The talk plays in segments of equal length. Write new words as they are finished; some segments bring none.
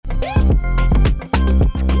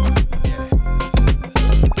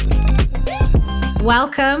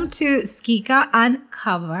Welcome to Skika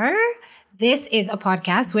Uncover. This is a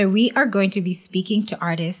podcast where we are going to be speaking to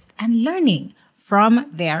artists and learning from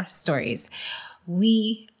their stories.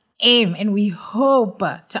 We aim and we hope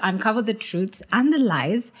to uncover the truths and the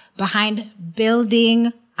lies behind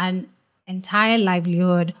building an entire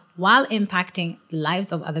livelihood while impacting the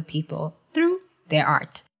lives of other people through their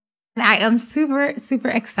art. And I am super, super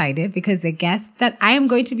excited because the guest that I am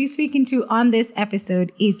going to be speaking to on this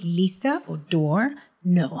episode is Lisa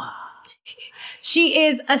Oduor-Noah. She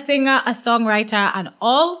is a singer, a songwriter, an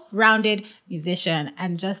all-rounded musician,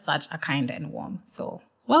 and just such a kind and warm soul.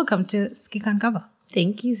 Welcome to Skika Uncover.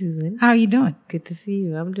 Thank you, Susan. How are you doing? Good to see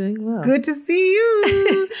you. I'm doing well. Good to see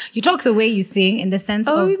you. You talk the way you sing in the sense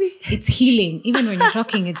of really? It's healing. Even when you're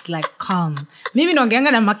talking, it's like calm. Mimi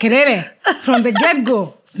naongeanga na makelele from the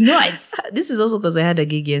get-go. It's nice. This is also because I had a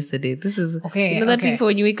gig yesterday. This is, okay, you know that thing for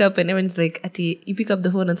when you wake up and everyone's like, Ati, you pick up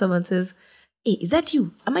the phone and someone says, hey, is that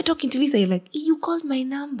you? Am I talking to Lisa? You're like, hey, you called my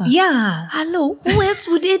number. Yeah. Hello. Who else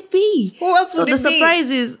would it be? Who else would it be? So the surprise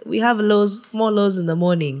is we have more lows in the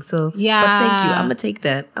morning. So, yeah. But thank you. I'm going to take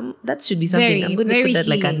that. That should be something. I'm going to put that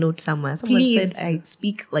like a note somewhere. Someone Please. said I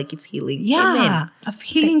speak like it's healing. Yeah. Amen. A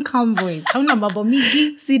healing calm voice. Hauna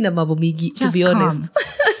mabomigi. Sina mabomigi, to be calm. honest.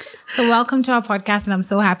 So welcome to our podcast, and I'm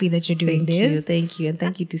so happy that you're doing this. Thank you. And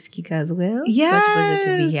thank you to Skika as well. Yes. Such a pleasure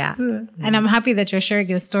to be here. And I'm happy that you're sharing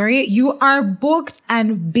your story. You are booked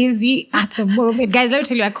and busy at the moment. Guys, let me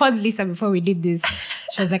tell you, I called Lisa before we did this.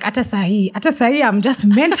 She was like, Ata sahi, I'm just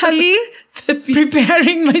mentally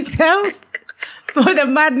preparing myself for the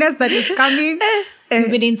madness that is coming.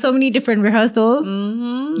 You've been in so many different rehearsals.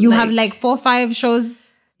 Mm-hmm. You have like 4 or 5 shows.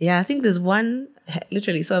 Yeah, I think there's one,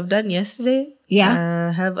 literally. So I've done yesterday.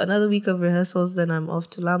 Yeah. Have another week of rehearsals. Then I'm off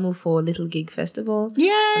to Lamu for a little gig festival. Yay!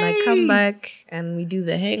 And I come back and we do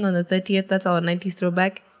the hang on the 30th. That's our 90s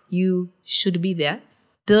throwback. You should be there.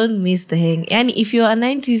 Don't miss the hang. And if you're a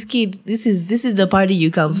 90s kid, this is the party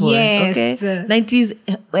you come for. Yes. Okay? 90s,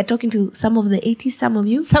 we're talking to some of the 80s, some of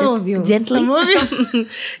you. Some of you. Gently. Some of you.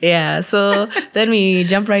 Yeah. So then we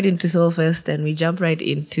jump right into Soulfest and we jump right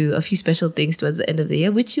into a few special things towards the end of the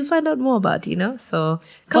year, which you find out more about, you know? So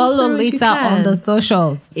follow Lisa on the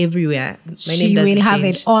socials. Everywhere. She will have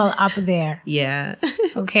it all up there. Yeah.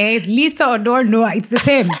 Okay. Lisa Oduor-Noah. It's the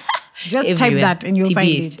same. Just Everywhere. type that and you'll find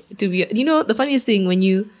it. You know, the funniest thing, when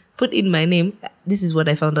you put in my name, this is what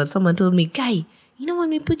I found out. Someone told me, Guy, you know when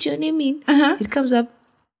we put your name in, it comes up,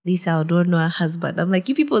 Lisa Oduor-Noah husband. I'm like,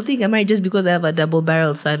 you people think I'm married just because I have a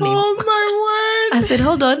double-barrel surname. Oh my word. I said,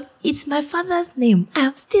 hold on. It's my father's name.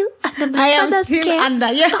 I'm still under my father's care.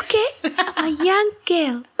 Yeah. Okay? I'm a young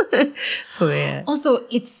girl. So, yeah. Also,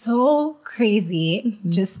 it's so crazy.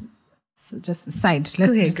 Just a side.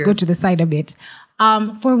 Let's Okay, just girl. go to the side a bit.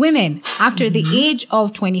 For women, after the age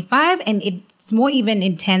of 25, and it's more even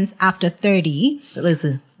intense after 30,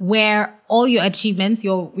 Listen. where all your achievements,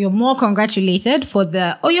 you're more congratulated for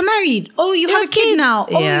you're married. Oh, you have a kid now.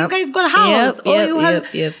 Oh, you guys got a house.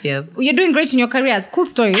 Yep. You're doing great in your careers. Cool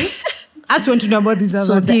story. Us want to know about these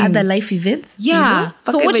other things. The other life events? Yeah. You know?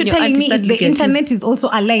 So Okay, what when you're telling me is the internet is also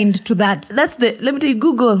aligned to that. Let me tell you,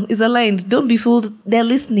 Google is aligned. Don't be fooled. They're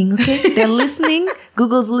listening, okay? They're listening.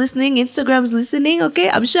 Google's listening. Instagram's listening, okay?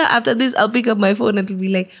 I'm sure after this, I'll pick up my phone and it'll be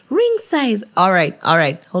like, ring size. All right.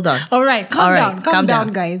 Hold on. All right. Calm down,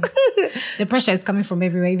 down. guys. The pressure is coming from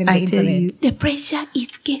everywhere, even the I internet. tell you, the pressure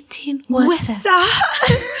is getting worse.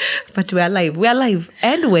 But we're alive. We're alive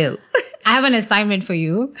and well. I have an assignment for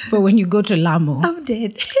you for when you go to Lamu. I'm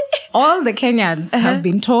dead. All the Kenyans have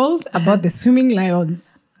been told about the swimming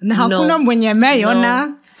lions. Na hakuna mwenye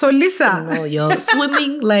ameona. So Lisa. Oh, you're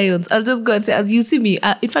swimming lions. I'll just go and say, as you see me,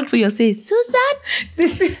 in fact, for your say, Susan,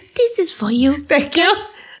 this is for you. Thank you.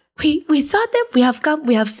 We saw them. We have come.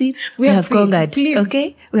 We have seen. We have conquered. Please.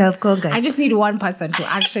 Okay? We have conquered. I just need one person to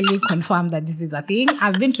actually confirm that this is a thing.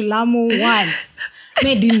 I've been to Lamu once.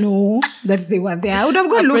 They didn't know that they were there. I would have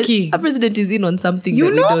gone looking. Our president is in on something you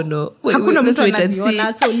that know? we don't know. Hakuna Let's mtu wait and see.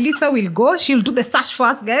 anaziona. So Lisa will go. She'll do the search for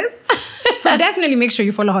us, guys. So definitely make sure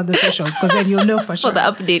you follow her on the socials because then you'll know for sure. For the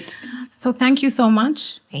update. So thank you so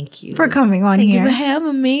much. Thank you. For coming on Thank here. you for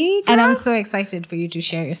having me. And I'm so excited for you to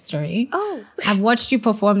share your story. Oh. I've watched you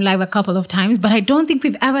perform live a couple of times, but I don't think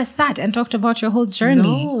we've ever sat and talked about your whole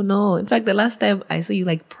journey. No. In fact, the last time I saw you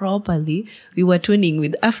like properly, we were twinning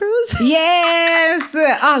with afros. Yes.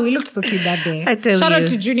 We looked so cute that day. I tell Shout you. out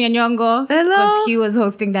to Junior Nyongo. Hello. Because he was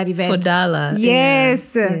hosting that event. For Dala.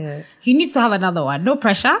 Yes. Yeah. He needs to have another one. No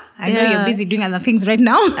pressure. I know you're busy doing other things right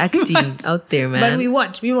now. Acting out there, man. But we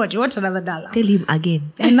want another Dala. Tell him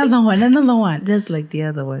again. Another one. Just like the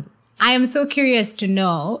other one. I am so curious to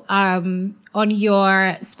know, on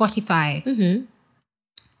your Spotify,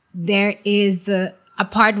 there is a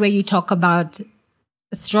part where you talk about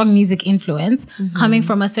strong music influence coming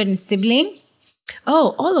from a certain sibling.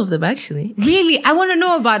 Oh, all of them actually. Really? I want to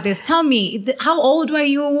know about this. Tell me, how old were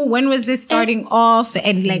you? When was this starting off?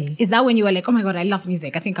 And like, is that when you were like, oh my God, I love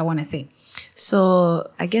music. I think I want to sing. So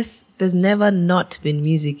I guess there's never not been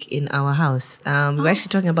music in our house. We were actually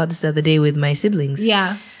talking about this the other day with my siblings.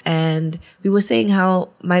 Yeah. And we were saying how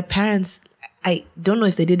my parents, I don't know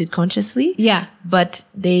if they did it consciously. Yeah. But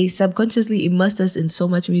they subconsciously immersed us in so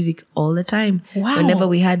much music all the time. Wow. Whenever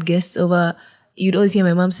we had guests over, you'd always hear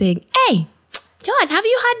my mom saying, hey, John, have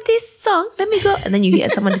you heard this song? Let me go. And then you hear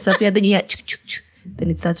someone disappear. Then you hear chuk, chuk, chuk. Then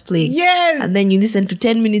it starts playing. Yes. And then you listen to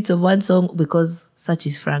 10 minutes of one song because such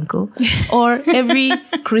is Franco. Or every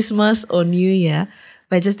Christmas or New Year.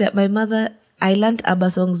 But just that my mother, I learned ABBA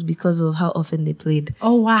songs because of how often they played.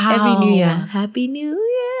 Oh, wow. Every New Year. Happy New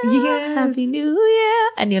Year. Yes. Happy New Year.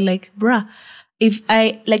 And you're like, bruh. If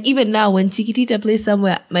I, like even now when Chiquitita plays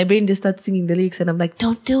somewhere, my brain just starts singing the lyrics and I'm like,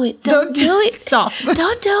 don't do it. Don't do it. Stop.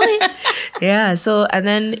 Don't do it. Yeah. So, and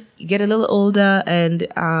then you get a little older and,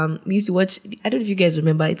 we used to watch, I don't know if you guys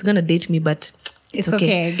remember, it's going to date me, but it's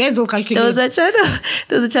okay. Guys will calculate. There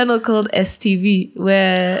was a channel called STV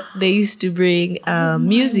where they used to bring,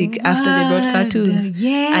 music after they brought cartoons.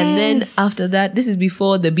 Yes. And then after that, this is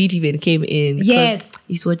before the beat even came in. Yes.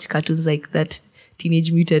 You used to watch cartoons like that.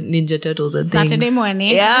 Teenage Mutant Ninja Turtles and Saturday things.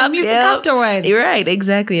 morning. Yeah, music afterwards. You're right,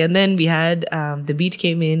 exactly. And then we had the beat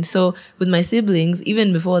came in. So with my siblings,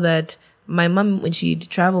 even before that, my mom, when she'd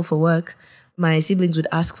travel for work, my siblings would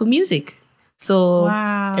ask for music. So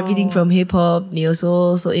everything from hip hop, neo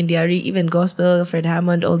soul, so Indiari, even gospel, Fred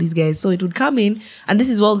Hammond, all these guys. So it would come in, and this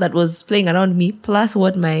is all that was playing around me, plus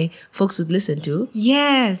what my folks would listen to.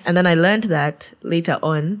 Yes. And then I learned that later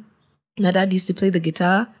on. My dad used to play the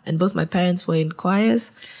guitar and both my parents were in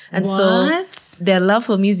choirs. And so their love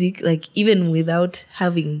for music, like even without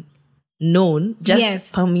having known,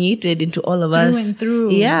 just permeated into all of us. Through and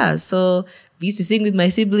through. Yeah. So we used to sing with my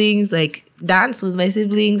siblings, like dance with my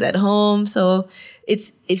siblings at home. So it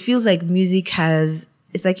feels like music has,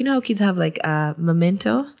 it's like, you know how kids have like a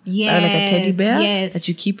memento? Yes. Or like a teddy bear yes. that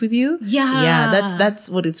you keep with you? Yeah. Yeah, that's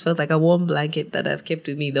what it's felt like, a warm blanket that I've kept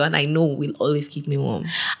with me. The one I know will always keep me warm.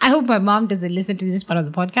 I hope my mom doesn't listen to this part of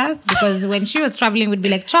the podcast because when she was traveling, would be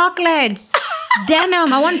like, chocolates,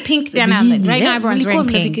 denim. I want pink denim. Right now, everyone's wearing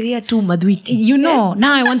pink. You know,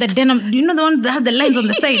 now I want the denim. You know the one that have the lines on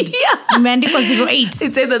the side? Yeah. Mandiko 08.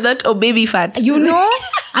 It's either that or baby fat. You know?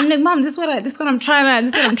 I'm like, Mom, this is what I'm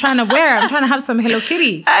trying to wear. I'm trying to have some Hello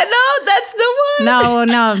Kitty. I know, that's the one.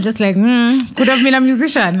 Now I'm just like, could have been a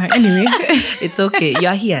musician. Anyway. It's okay.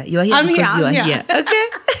 You're here. You are here because you are here.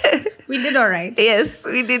 Okay. We did all right. Yes,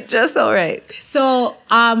 we did just all right. So,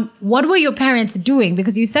 what were your parents doing?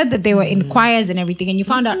 Because you said that they were in choirs and everything, and you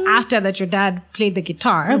found out after that your dad played the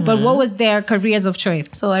guitar. But what was their careers of choice?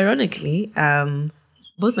 So, ironically,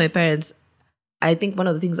 both my parents, I think one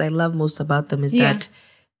of the things I love most about them is that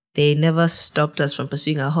they never stopped us from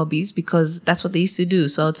pursuing our hobbies because that's what they used to do.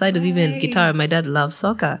 So outside of even guitar, my dad loves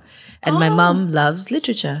soccer and my mom loves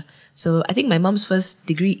literature. So I think my mom's first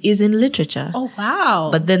degree is in literature. Oh, wow.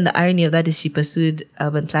 But then the irony of that is she pursued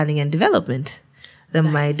urban planning and development.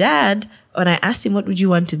 Then my dad, when I asked him, what would you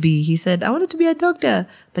want to be? He said, I wanted to be a doctor,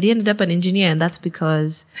 but he ended up an engineer. And that's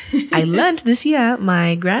because I learned this year,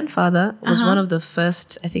 my grandfather was one of the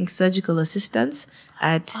first, I think, surgical assistants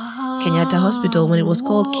at Kenyatta Hospital when it was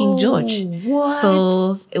called King George. What?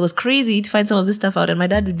 So it was crazy to find some of this stuff out. And my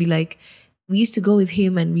dad would be like, we used to go with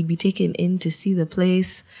him and we'd be taken in to see the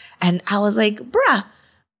place. And I was like, bruh,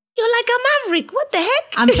 you're like a maverick. What the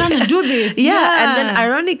heck? I'm trying to do this. Yeah. And then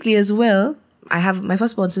ironically as well, I have my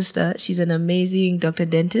firstborn sister. She's an amazing doctor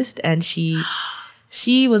dentist and she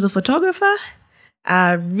was a photographer,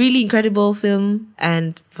 a really incredible film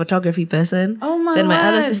and photography person. Oh my Then my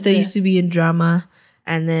God. other sister used to be in drama.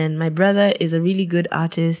 And then my brother is a really good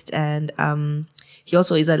artist and he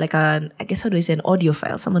also is I guess how do I say, an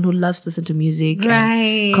audiophile, someone who loves to listen to music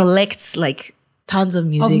and collects like tons of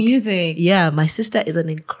music. Yeah, my sister is an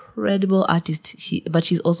incredible artist. But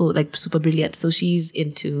she's also like super brilliant. So she's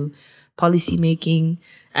into policy making.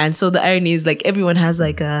 And so the irony is like everyone has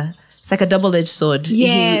like it's like a double-edged sword.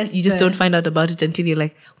 Yes. You just don't find out about it until you're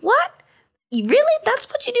like, what? Really? That's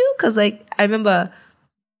what you do? Because like I remember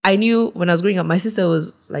I knew when I was growing up, my sister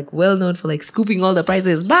was like well known for like scooping all the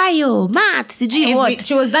prizes. Bio, math, what?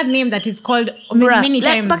 She was that name that is called many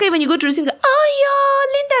times. Like, when you go to the singer, oh,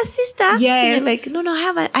 you're Linda's sister. Yes. And like, no,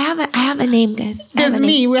 I have a name, guys. There's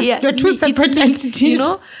me. We're two separate entities. You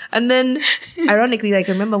know? And then, ironically, like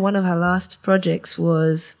I remember one of her last projects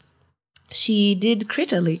was she did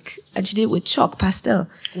Craterlick and she did it with chalk pastel.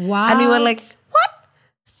 Wow. And we were like, what?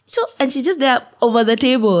 So, and she's just there over the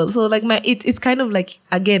table. So like it's kind of like,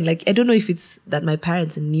 again, like, I don't know if it's that my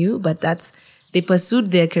parents knew, but they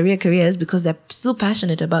pursued their careers because they're still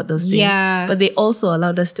passionate about those things. Yeah. But they also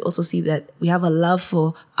allowed us to also see that we have a love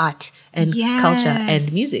for art and culture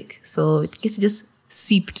and music. So it gets just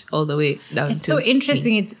seeped all the way down. It's so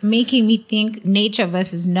interesting. It's making me think nature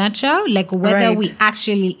versus nurture, like whether we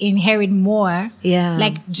actually inherit more. Yeah.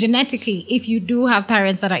 Like genetically, if you do have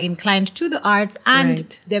parents that are inclined to the arts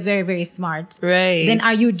and they're very, very smart, then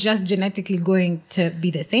are you just genetically going to be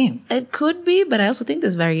the same? It could be, but I also think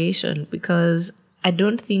there's variation because I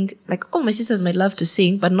don't think like, my sisters might love to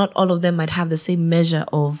sing, but not all of them might have the same measure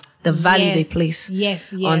of the value they place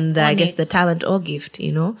on the, I guess, the talent or gift,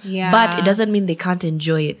 you know? Yeah. But it doesn't mean they can't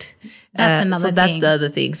enjoy it. That's another thing. So that's the other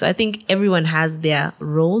thing. So I think everyone has their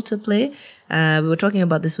role to play. We were talking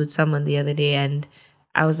about this with someone the other day and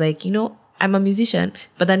I was like, I'm a musician,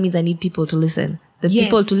 but that means I need people to listen. The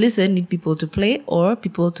people to listen need people to play or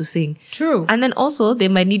people to sing. True. And then also they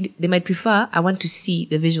might prefer, I want to see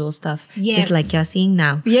the visual stuff. Yes. Just like you're seeing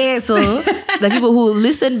now. Yes. So the people who will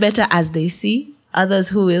listen better as they see, others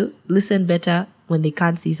who will listen better when they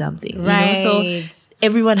can't see something. Right. So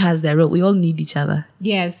everyone has their role. We all need each other.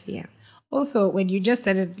 Yes. Yeah. Also, when you just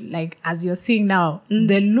said it like as you're seeing now,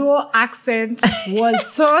 the Luo accent was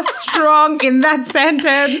so strong in that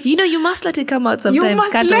sentence. You must let it come out sometimes. You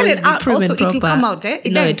must let it out. Also, it will come out.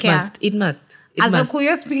 It must. It must. As a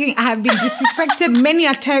Kuyo speaking, I have been disrespected many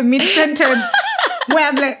a time mid-sentence where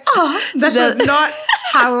I'm like, that was not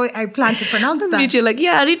how I plan to pronounce that. You're like,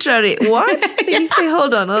 literally. What? Then you say,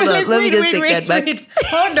 hold on. Like, let me just take that back.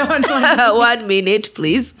 Hold on. 1 minute,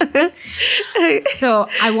 please. So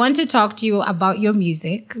I want to talk to you about your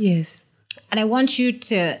music. Yes. And I want you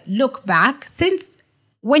to look back since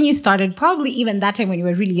when you started, probably even that time when you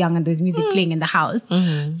were really young and there was music playing in the house.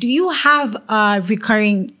 Do you have a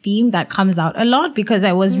recurring theme that comes out a lot? Because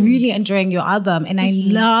I was really enjoying your album and I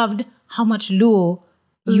loved how much Luo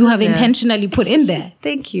you have intentionally put in there.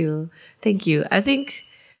 Thank you. I think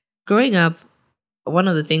growing up, one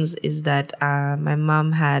of the things is that my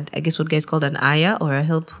mom had, I guess what guys called an aya or a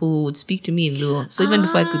help who would speak to me in Luo. So even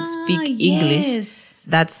before I could speak English,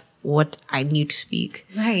 that's what I knew to speak.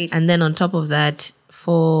 Right. And then on top of that,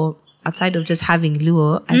 for outside of just having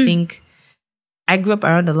Luo, I think I grew up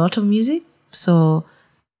around a lot of music. So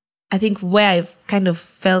I think where I kind of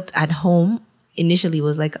felt at home initially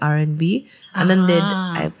was like R&B. And then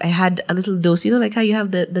I had a little dose, like how you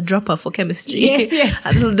have the dropper for chemistry. Yes.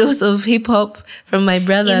 A little dose of hip hop from my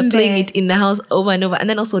brother playing it in the house over and over. And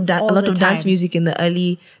then also a lot of dance music in the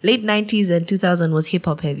late 90s and 2000 was hip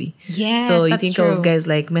hop heavy. Yes, so you think of guys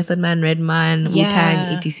like Method Man, Redman,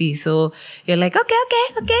 Wu-Tang, etc. So you're like, okay,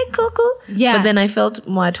 cool. Yeah. But then I felt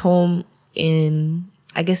more at home in,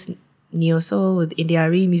 I guess, Neo Soul with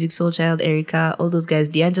Indiari, Music Soul Child, Erica, all those guys,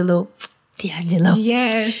 D'Angelo.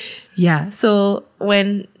 Yes. Yeah. So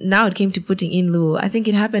when now it came to putting in Luo, I think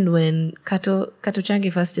it happened when Kato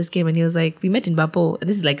Change first just came and he was like, we met in Bapo. And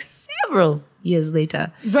this is like several years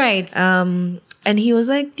later. Right. And he was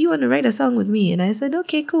like, do you want to write a song with me? And I said,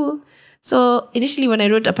 okay, cool. So initially when I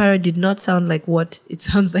wrote Apara, it did not sound like what it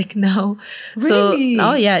sounds like now. Really?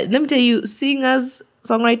 So, let me tell you, singers,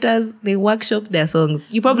 songwriters, they workshop their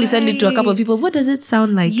songs. You probably send it to a couple of people. What does it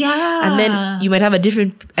sound like? Yeah. And then you might have a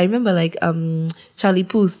different, I remember like Charlie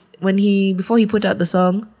Puth, before he put out the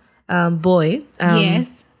song, Boy,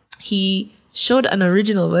 he showed an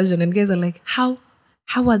original version and guys are like, how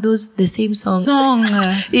are those the same song?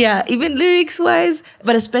 Yeah, even lyrics wise,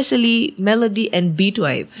 but especially melody and beat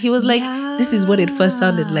wise. He was like, this is what it first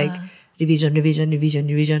sounded like.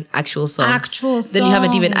 Revision, actual song. Then you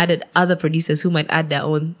haven't even added other producers who might add their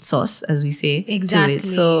own sauce, as we say, to it.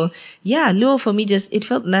 So yeah, Luo for me it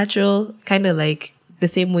felt natural, kind of like the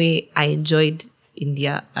same way I enjoyed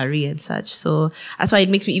India, Ari and such. So that's why it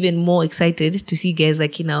makes me even more excited to see guys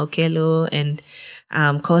like Kina Okelo and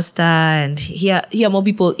Costa and hear more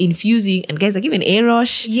people infusing and guys like even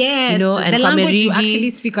A-Rosh. Yes. And the language you Kwamerigi. actually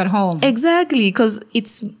speak at home. Exactly. Because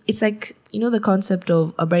it's like, the concept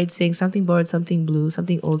of a bride saying something borrowed, something blue,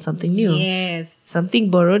 something old, something new. Yes. Something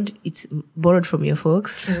borrowed, it's borrowed from your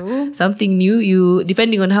folks. True. Something new, you,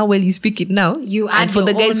 depending on how well you speak it now. You add and for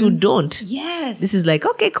the guys who don't. Yes. This is like,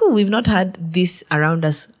 okay, cool. We've not had this around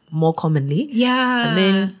us more commonly. Yeah. And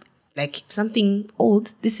then like something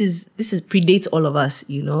old, this is predates all of us,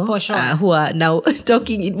 For sure. Who are now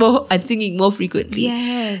talking it more and singing more frequently.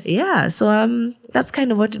 Yes. Yeah. So that's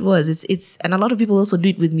kind of what it was. It's and a lot of people also do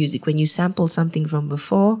it with music. When you sample something from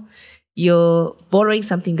before, you're borrowing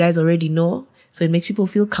something guys already know. So it makes people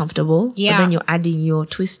feel comfortable. Yeah. But then you're adding your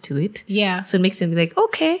twist to it. Yeah. So it makes them be like,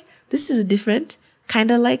 okay, this is different. Kind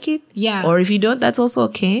of like it. Yeah. Or if you don't, that's also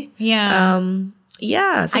okay. Yeah.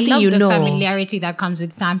 Yeah. I Something love you the know. familiarity that comes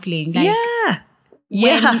with sampling. Like, Yeah.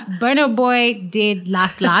 when Yeah. Burna Boy did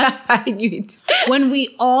Last, I knew it. when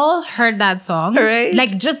we all heard that song, Right.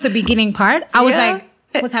 like just the beginning part, I was Yeah.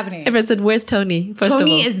 like, what's happening? Everyone said, where's Tony? First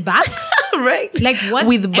Tony of all. is back. Right. Like what?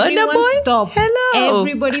 With Burna Everyone Boy? stop. Hello.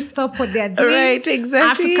 Everybody stop what they're doing. Right,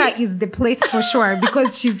 exactly. Africa is the place for sure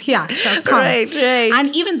because she's here. She has come. Right, right.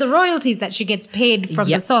 And even the royalties that she gets paid from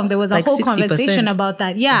the Yep. song, there was a Like whole 60%. conversation about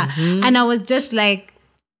that. Yeah. And I was just like,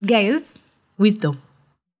 guys, Wisdom.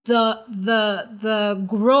 the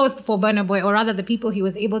growth for Burna Boy, or rather the people he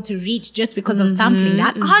was able to reach just because of sampling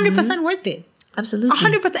that, 100% worth it. Absolutely.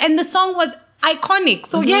 100%. And the song was iconic.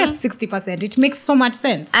 So yes, 60%. It makes so much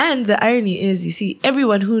sense. And the irony is, you see,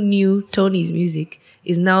 everyone who knew Tony's music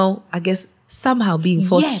is now, I guess, somehow being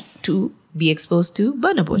forced Yes. to be exposed to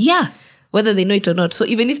Burna Boy. Yeah. Whether they know it or not. So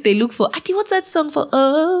even if they look for, Ati, what's that song for?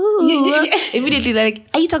 Oh, immediately they're like,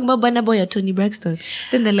 are you talking about Burna Boy or Tony Braxton?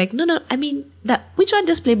 Then they're like, no, I mean, which one?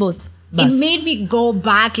 Just play both. Bus. It made me go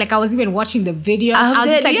back. Like I was even watching the videos. I'm I was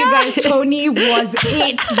dead, just like, you guys, Tony was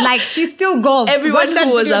it. Like she's still gold. Everyone Watch that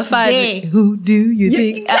who was video a fan, today. who do you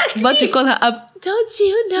think? exactly. About to call her up. Don't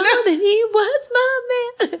you know that he was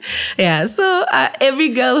my man? Yeah, so every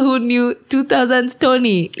girl who knew 2000s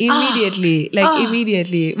Tony, immediately,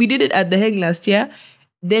 immediately. We did it at the Hang last year.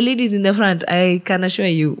 The ladies in the front, I can assure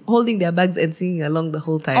you, holding their bags and singing along the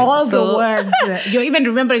whole time. All the words. You're even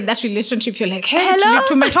remembering that relationship. You're like, hey, Hello?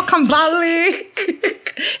 to Metoka Valley.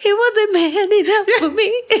 He wasn't man enough for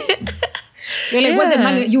me. You're like, wasn't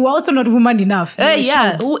man? You were also not woman enough.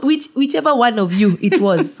 Yeah, whichever one of you it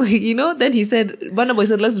was, Then he said, Burna Boy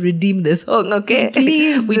said, let's redeem the song, okay?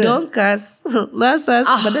 Please. We don't cuss, last us.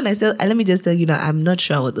 But then I said, let me just tell you now, I'm not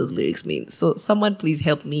sure what those lyrics mean. So someone please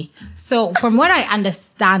help me. So from what I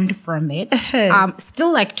understand from it,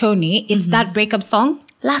 still like Tony, it's that breakup song.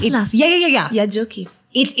 Last. Yeah. You're joking.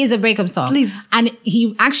 It is a breakup song. Please. And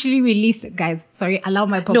he actually released, guys, sorry, allow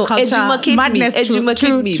my pop culture madness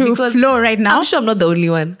to because flow right now. I'm sure I'm not the only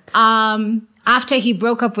one. After he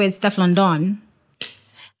broke up with Steph London,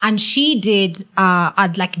 and she did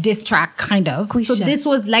a like diss track kind of. Quisha. So this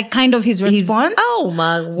was like kind of his response. Oh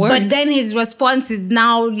my word. But then his response is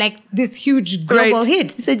now like this huge global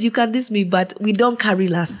hit. He said, you can diss me, but we don't carry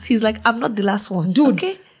last. He's like, I'm not the last one. Dude.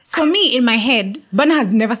 Okay? So me in my head, Burna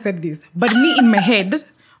has never said this, but me in my head,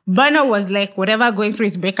 Burna was like, whatever, going through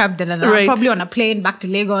his breakup, Right. probably on a plane back to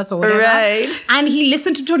Lagos or whatever. Right. And he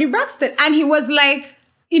listened to Tony Braxton and he was like,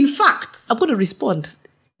 in fact, I'm going to respond.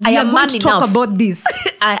 I am going to talk about this.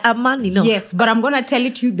 I am man enough. Yes, but I'm going to tell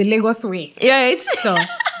it to you the Lagos way. Right. So,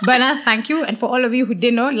 Burna, thank you. And for all of you who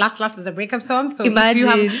didn't know, Last is a breakup song. So Imagine.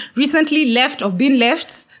 if you have recently left or been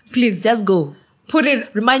left, please Just go. put it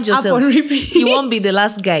Remind up yourself, on repeat. you won't be the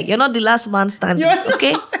last guy. You're not the last man standing, You're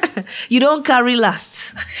okay? You don't carry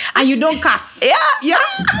last. And you don't cuss. Yeah.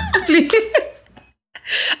 Please.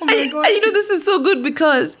 Oh my God. And this is so good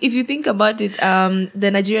because if you think about it, the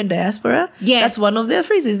Nigerian diaspora, Yes. that's one of their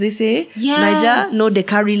phrases. They say, Yes. Niger, no, they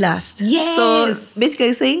carry last. Yes. So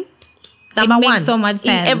basically saying, number makes one so much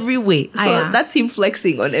sense. in every way. So Yeah. that's him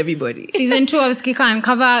flexing on everybody. Season 2 of Skika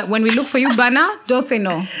Uncover. When we look for you, Burna, don't say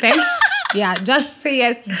no. Thanks. Yeah, just say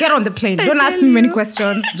yes. Get on the plane. Don't ask me many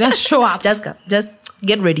questions. Just show up. Just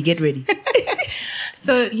get ready.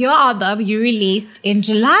 So your album you released in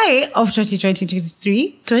July of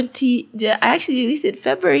 2023. I actually released it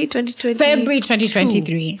February 2020. February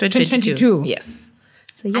 2023. 2022. Yes.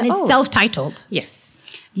 So yeah. And it's self-titled.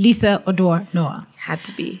 Yes. Lisa Oduor-Noah. Had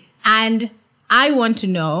to be. And I want to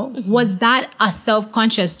know, was that a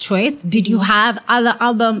self-conscious choice? Did you have other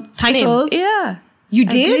album titles? Names. Yeah. You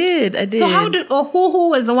did? I did. So how did, or who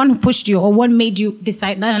was the one who pushed you, or what made you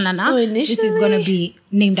decide, no, So this is going to be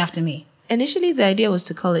named after me? Initially, the idea was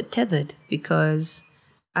to call it Tethered because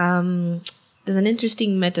there's an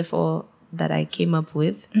interesting metaphor that I came up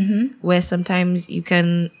with where sometimes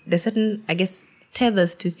there's certain, I guess,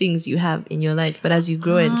 tethers to things you have in your life. But as you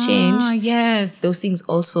grow and change, Yes. those things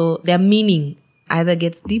also, their meaning either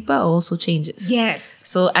gets deeper or also changes. Yes.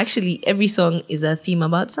 So actually, every song is a theme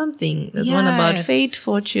about something. There's one about Yes. fate,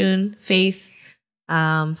 fortune, faith,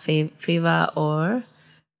 favor, or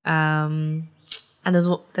and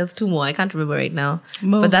there's two more. I can't remember right now.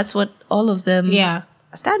 But that's what all of them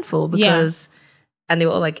stand for because, and they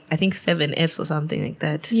were all like, I think 7 Fs or something like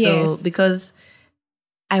that. Yes. So because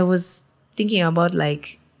I was thinking about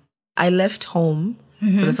like, I left home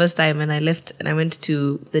for the first time and I went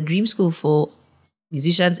to the dream school for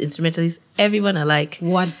musicians, instrumentalists, everyone alike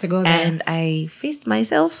wants to go there. And I faced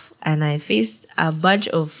myself, and I faced a bunch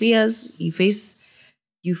of fears. You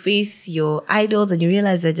face your idols, and you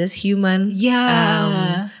realize they're just human.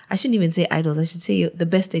 Yeah. I shouldn't even say idols. I should say the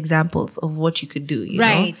best examples of what you could do. You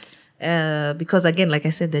right. know? Because again, like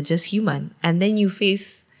I said, they're just human. And then you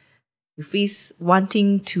face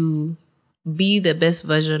wanting to be the best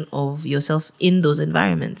version of yourself in those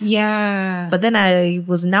environments. Yeah. But then I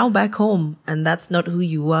was now back home, and that's not who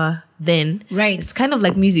you were then. Right. It's kind of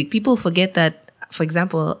like music. People forget that. For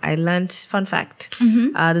example, I learned, fun fact,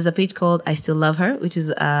 there's a page called I Still Love Her, which is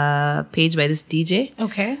a page by this DJ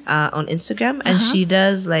on Instagram. And she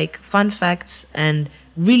does like fun facts and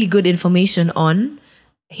really good information on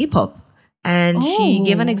hip hop. And she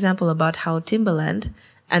gave an example about how Timbaland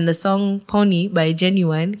and the song Pony by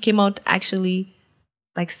Genuine came out actually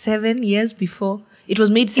like 7 years before. It was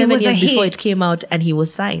made 7 years before it came out, and he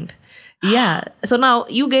was signed. Yeah. So now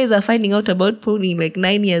you guys are finding out about Pony like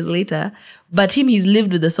 9 years later, but he's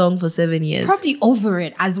lived with the song for 7 years. Probably over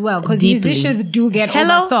it as well, because musicians do get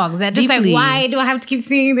over songs. They're just like, why do I have to keep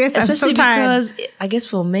singing this? Especially because I guess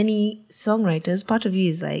for many songwriters, part of you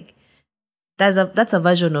is like, that's a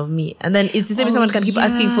version of me. And then it's the same as someone can keep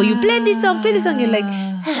asking for you, play this song. You're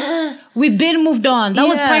like, we've been moved on. That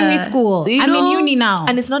was primary school. I'm in uni now.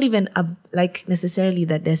 And it's not even like necessarily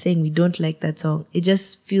that they're saying we don't like that song. It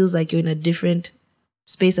just feels like you're in a different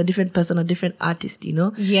space, a different person, a different artist, you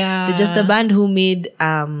know? Yeah. They're just a band who made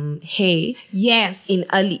Hey. Yes. In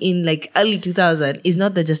early 2000 is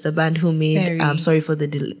not just a band who made Sorry for the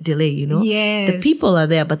Delay, you know? Yes. The people are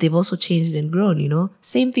there, but they've also changed and grown, you know?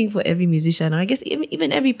 Same thing for every musician, or I guess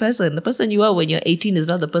even every person. The person you are when you're 18 is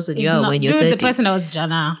not the person you are when you're 30. The person that was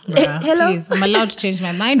Jana. Hello? Please, I'm allowed to change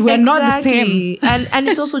my mind. We're not the same. And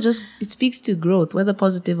it's also just, it speaks to growth, whether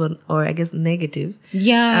positive or I guess negative.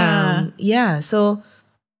 Yeah. So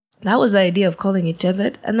that was the idea of calling it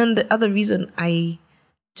Tethered. And then the other reason I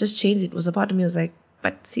just changed it was a part of me was like,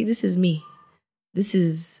 but see, this is me. This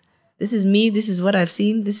is me. This is what I've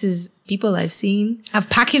seen. This is people I've seen.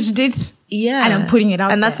 I've packaged it. Yeah. And I'm putting it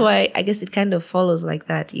out And that's why I guess it kind of follows like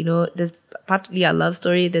that. You know, there's partly a love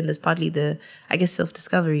story, then there's partly the, I guess,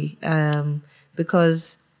 self-discovery.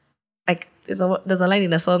 Because like there's a line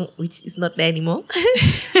in a song which is not there anymore,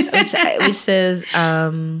 which says,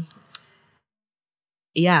 I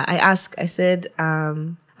said,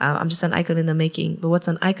 I'm just an icon in the making, but what's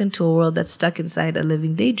an icon to a world that's stuck inside a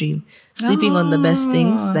living daydream, sleeping on the best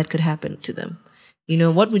things that could happen to them? You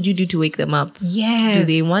know, what would you do to wake them up? Yes. Do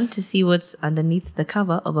they want to see what's underneath the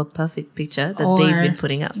cover of a perfect picture that they've been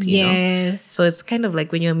putting up? You know? So it's kind of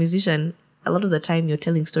like when you're a musician, a lot of the time you're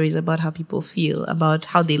telling stories about how people feel, about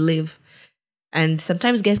how they live. And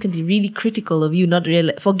sometimes guys can be really critical of you, not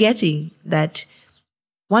really forgetting that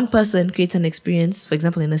one person creates an experience, for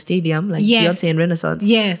example, in a stadium, like Beyonce and Renaissance,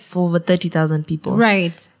 for over 30,000 people.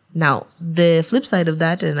 Right. Now, the flip side of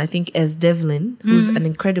that, and I think as Devlin, who's an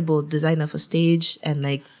incredible designer for stage and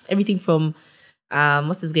like everything from,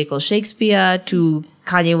 what's this guy called, Shakespeare to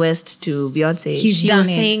Kanye West to Beyonce.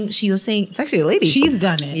 She was saying, it's actually a lady. She's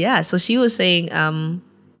done it. Yeah. So she was saying,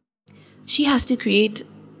 she has to create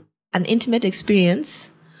an intimate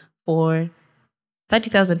experience for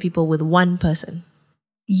 30,000 people with one person.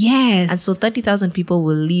 Yes. And so 30,000 people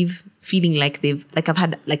will leave feeling like I've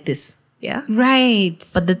had like this. Yeah. Right.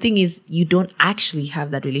 But the thing is, you don't actually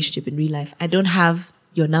have that relationship in real life. I don't have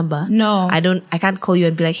your number. No. I can't call you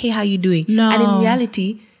and be like, hey, how are you doing? No. And in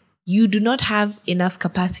reality, you do not have enough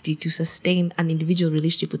capacity to sustain an individual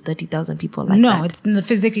relationship with 30,000 people like that. No, it's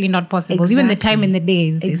physically not possible. Exactly. Even the time in the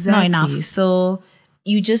days, it's not enough. So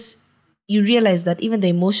you realize that even the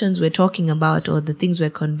emotions we're talking about or the things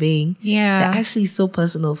we're conveying, they're actually so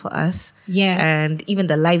personal for us. Yes. And even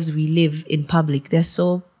the lives we live in public, they're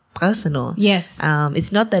so personal. Yes.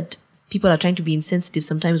 It's not that people are trying to be insensitive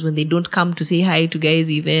sometimes when they don't come to say hi to guys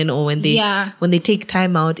even, or when they take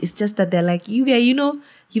time out. It's just that they're like, you guys, you know,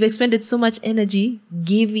 you've expended so much energy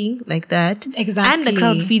giving like that. Exactly. And the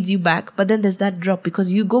crowd feeds you back. But then there's that drop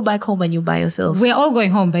because you go back home and you're by yourself. We're all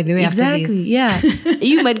going home, by the way, exactly, after this. Yeah.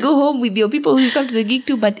 You might go home with your people who come to the gig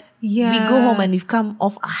too, but we go home and we've come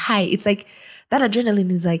off a high. It's like that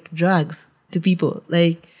adrenaline is like drugs to people.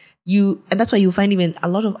 Like and that's why you find even a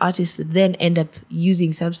lot of artists then end up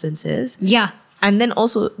using substances. Yeah. And then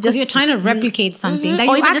also just you're trying to replicate something that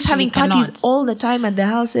or you even just having parties cannot. all the time at their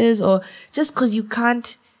houses, or just because you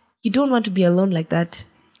don't want to be alone like that.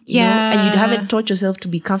 You know? And you haven't taught yourself to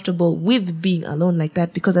be comfortable with being alone like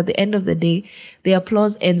that, because at the end of the day, the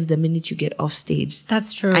applause ends the minute you get off stage.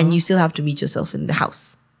 That's true. And you still have to meet yourself in the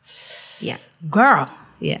house. Yeah. Girl.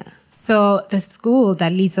 Yeah. So the school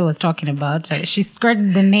that Lisa was talking about, she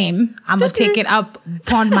skirted the name. I'm going to take it up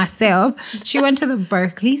upon myself. She went to the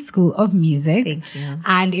Berklee School of Music. Thank you.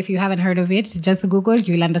 And if you haven't heard of it, just Google,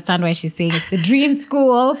 you'll understand why she's saying it's the dream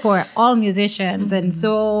school for all musicians. And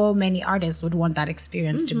so many artists would want that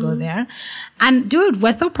experience to go there. And dude,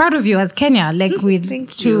 we're so proud of you as Kenya. Like with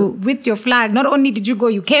your flag. Not only did you go,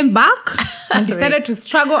 you came back and decided to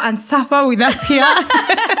struggle and suffer with us here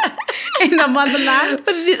in the motherland.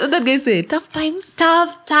 What did that guy say? Tough times?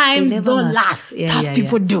 Tough times don't last. Yeah, Tough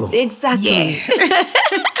people do. Exactly. Yeah.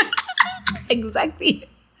 Exactly.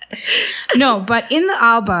 No, but in the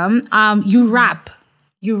album, you rap.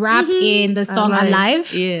 You rap in the song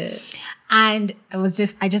Alive. Yeah. And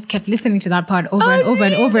I just kept listening to that part over and over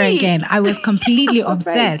and over again. I was completely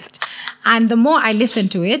obsessed. And the more I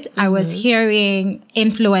listened to it, I was hearing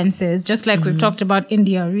influences, just like we've talked about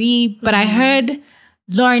India Ree, but I heard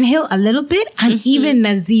Lauryn Hill a little bit and even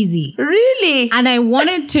Nazizi. Really? And I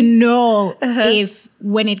wanted to know if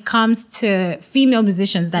when it comes to female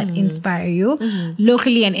musicians that inspire you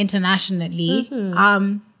locally and internationally,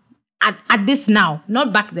 at this now,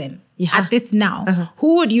 not back then, at this now,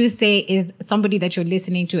 who would you say is somebody that you're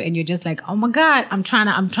listening to and you're just like, oh my God, I'm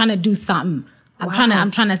trying to do something. I'm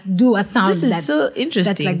trying to do a sound. This is so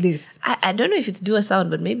interesting. That's like this. I don't know if it's do a sound,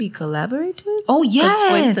 but maybe collaborate with. Oh yes.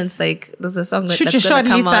 For instance, like there's a song that's Shoot your gonna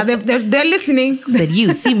shot, come Lisa. out. They're listening. Said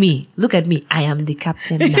you see me, look at me. I am the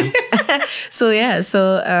captain now. So there's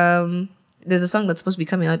a song that's supposed to be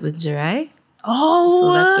coming out with Jerai. Oh,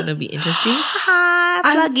 so that's gonna be interesting.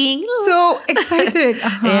 Plugging. So excited.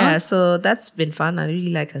 Yeah, so that's been fun. I really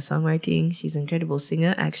like her songwriting. She's an incredible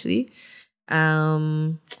singer, actually.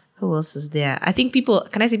 Who else is there? I think people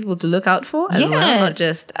to look out for as well? Not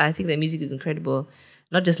just, I think the music is incredible.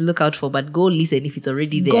 Not just look out for, but go listen if it's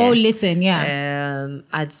already there. Go listen, yeah.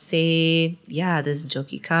 I'd say, there's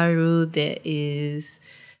Jockey Karu. There is,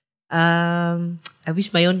 I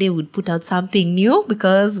wish my own day would put out something new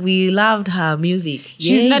because we loved her music.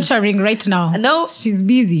 She's nurturing right now. No. She's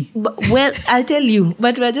busy. But, well, I tell you,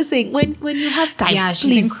 but we're just saying, when you have time,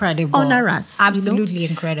 she's please incredible. Honor us. Absolutely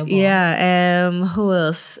incredible. Yeah. Who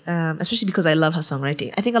else? Especially because I love her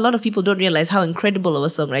songwriting. I think a lot of people don't realize how incredible of a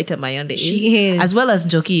songwriter Mayonde is. She is. As well as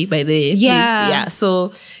Jockey, by the way. Yeah. Yeah.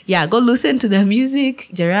 So, go listen to their music.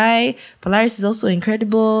 Jerai. Polaris is also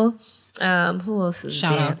incredible. Who else is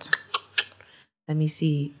Shout there? out. Let me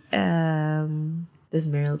see. There's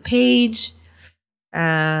Meryl Page.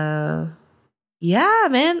 Man.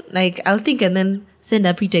 Like, I'll think and then send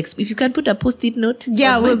a pretext. If you can put a post-it note.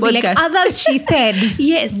 Yeah, we'll be like others she said.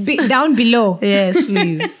 Yes. Down below. Yes,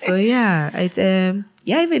 please. So, it's,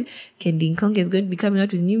 even Kendi Nkonge is going to be coming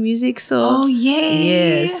out with new music. So, oh, yeah.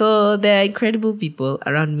 Yeah. So, they're incredible people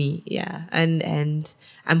around me. Yeah. And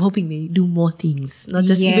I'm hoping they do more things. Not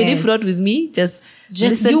just, even if not with me, just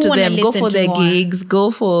listen to them. Go for their gigs.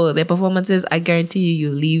 Go for their performances. I guarantee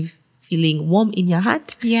you'll leave feeling warm in your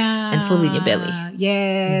heart. Yeah. And full in your belly.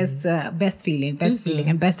 Yes. Best feeling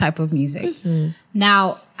and best type of music.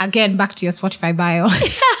 Now, again, back to your Spotify bio.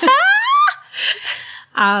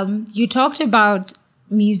 You talked about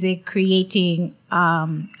music creating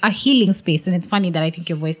a healing space. And it's funny that I think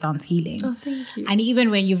your voice sounds healing. Oh, thank you. And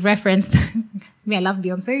even when you've referenced... I love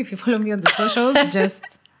Beyonce. If you follow me on the socials, just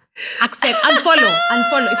accept,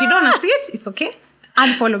 unfollow. If you don't want to see it, it's okay.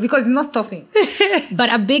 Unfollow because it's not stopping.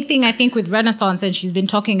 But a big thing I think with Renaissance, and she's been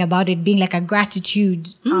talking about it being like a gratitude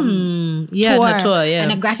tour and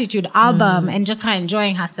a gratitude album and just her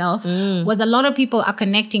enjoying herself was a lot of people are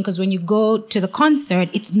connecting because when you go to the concert,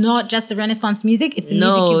 it's not just the Renaissance music, it's the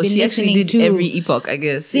music you've been listening to. She actually did every epoch, I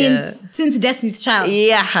guess. Since Destiny's Child.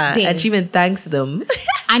 Yeah, days. And she even thanks them.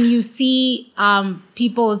 And you see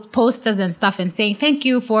people's posters and stuff and saying, thank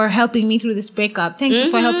you for helping me through this breakup. Thank you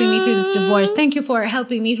for helping me through this divorce. Thank you for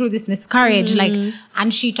helping me through this miscarriage.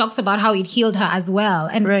 And she talks about how it healed her as well.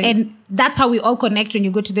 And that's how we all connect when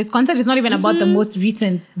you go to this concert. It's not even about the most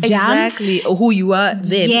recent jam. Exactly. Or who you are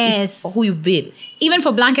then. Yes. It's who you've been. Even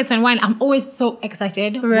for Blankets and Wine, I'm always so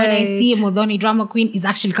excited when I see Modoni Drama Queen is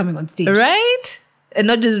actually coming on stage. Right? And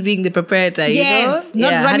not just being the proprietor, you know?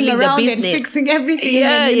 Not running around and fixing everything.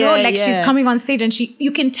 She's coming on stage and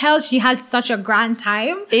you can tell she has such a grand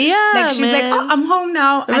time. Yeah, like she's like, oh, I'm home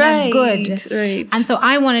now and I'm good. Right. And so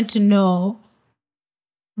I wanted to know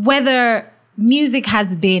whether music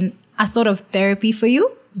has been a sort of therapy for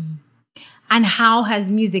you and how has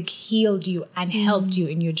music healed you and helped you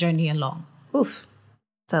in your journey along? Oof.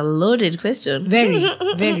 It's a loaded question. Very,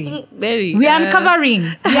 very. Very. We are uncovering.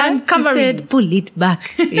 We are uncovering. Said, pull it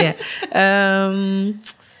back. Yeah.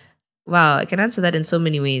 Wow, I can answer that in so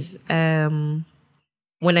many ways. When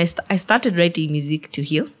I started writing music to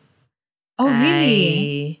heal, Oh,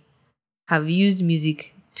 really? I have used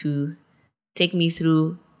music to take me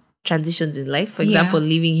through transitions in life. For example,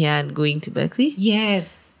 leaving here and going to Berkeley.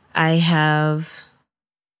 Yes. I have,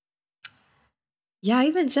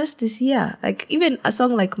 even just this year, like even a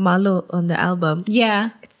song like Malo on the album.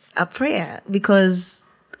 Yeah. It's a prayer because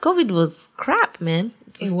COVID was crap, man.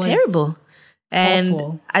 It was terrible. And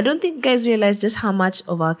awful. I don't think guys realize just how much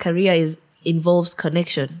of our career involves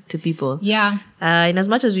connection to people. Yeah. In as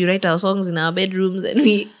much as we write our songs in our bedrooms and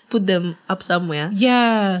we put them up somewhere.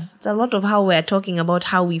 Yeah. It's a lot of how we're talking about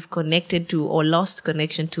how we've connected to or lost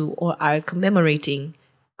connection to or are commemorating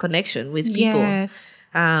connection with people. Yes.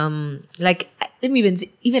 Like let me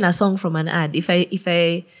even a song from an ad. If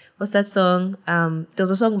I what's that song? There was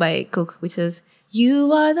a song by Cook which says,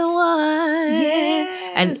 "You are the one."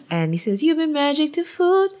 Yes. And he says, "You've been magic to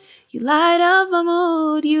food. You light up my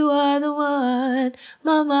mood. You are the one,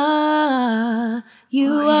 mama.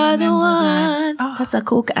 You are the one." That's a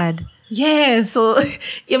Coke ad. Yes. So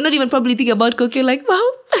you're not even probably thinking about Coke. You're like,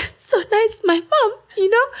 wow, so nice, my mom,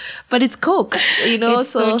 But it's Coke, It's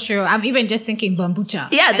so true. I'm even just thinking bambucha.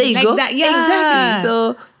 Yeah, there you go. That, yeah. Exactly.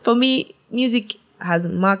 So for me, music has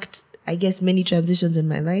marked, I guess, many transitions in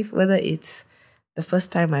my life. Whether it's the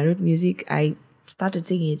first time I wrote music, I started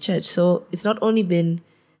singing in church. So it's not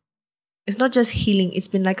just healing. It's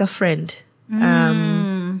been like a friend.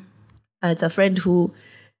 It's a friend who,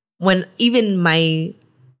 when even I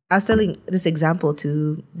was telling this example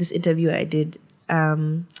to this interviewer I did.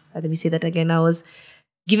 Let me say that again. I was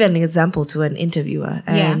given an example to an interviewer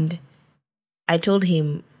and I told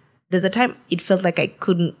him there's a time it felt like I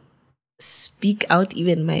couldn't speak out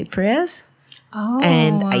even my prayers. Oh.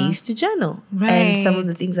 And I used to journal. Right. And some of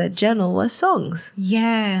the things I journal were songs.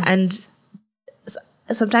 Yes. And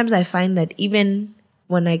sometimes I find that even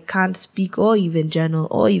when I can't speak or even journal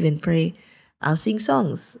or even pray, I'll sing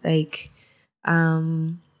songs. Like,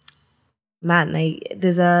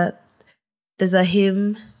 there's a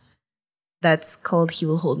hymn that's called "He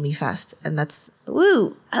Will Hold Me Fast," and that's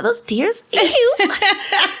woo. Are those tears? Ew.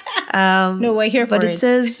 No, we're here for it. But it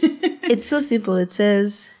says it's so simple. It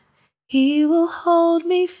says, "He will hold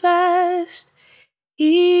me fast.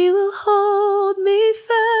 He will hold me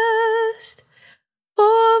fast.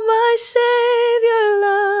 For my Savior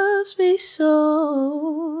loves me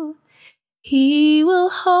so. He will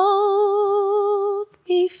hold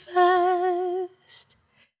me fast."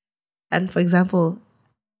 And for example,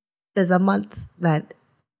 there's a month that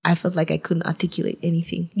I felt like I couldn't articulate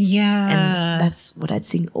anything. Yeah. And that's what I'd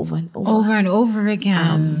sing over and over. Over and over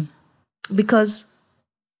again. Because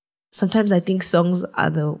sometimes I think songs are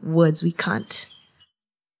the words we can't.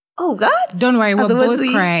 Oh God. Don't worry, we're both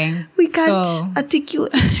crying. We can't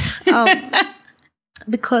articulate.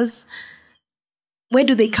 Because where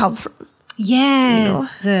do they come from?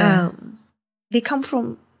 Yes. They come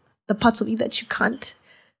from the parts of you that you can't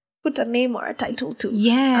put a name or a title to.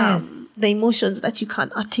 Yes. The emotions that you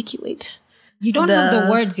can't articulate. You don't have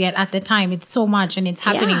the words yet at the time. It's so much and it's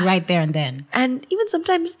happening right there and then. And even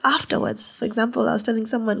sometimes afterwards. For example, I was telling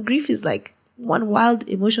someone, grief is like one wild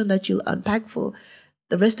emotion that you'll unpack for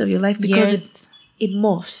the rest of your life because it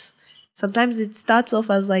morphs. Sometimes it starts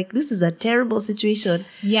off as like, this is a terrible situation.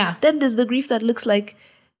 Yeah. Then there's the grief that looks like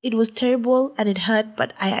it was terrible and it hurt,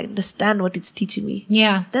 but I understand what it's teaching me.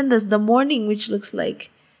 Yeah. Then there's the mourning, which looks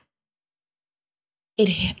like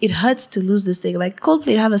it hurts to lose this thing. Like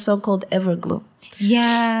Coldplay have a song called Everglow.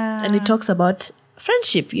 Yeah. And it talks about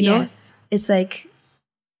friendship, you know? It's like,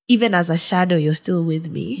 even as a shadow, you're still with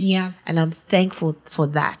me. Yeah. And I'm thankful for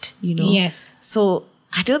that, Yes. So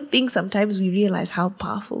I don't think sometimes we realize how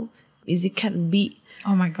powerful music can be.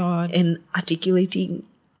 Oh my God. In articulating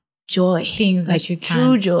joy. Things like that you can't.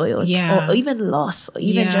 True joy or even loss or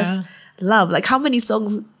even just love. Like how many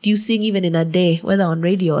songs do you sing even in a day, whether on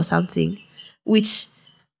radio or something, which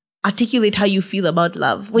articulate how you feel about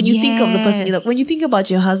love? When you think of the person you love, when you think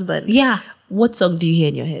about your husband, what song do you hear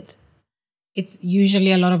in your head? It's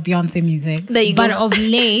usually a lot of Beyonce music. There you go. But of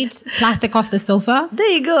late, Plastic Off the Sofa. There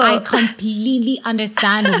you go. I completely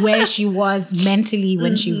understand where she was mentally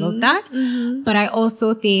when she wrote that. Mm-hmm. But I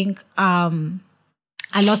also think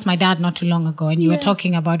I lost my dad not too long ago, and you were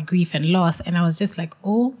talking about grief and loss, and I was just like,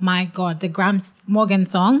 oh my God, the Gramps Morgan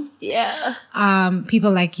song. Yeah.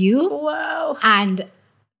 People Like You. Wow. And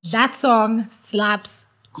that song slaps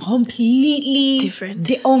completely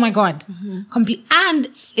different. Oh my God. Mm-hmm. And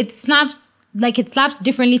it slaps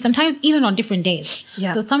differently, sometimes even on different days.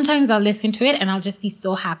 Yeah. So sometimes I'll listen to it and I'll just be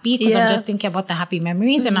so happy because I'm just thinking about the happy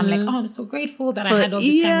memories and I'm like, oh, I'm so grateful that I had all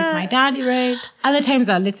this time with my dad. Right. Other times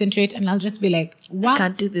I'll listen to it and I'll just be like, wow, I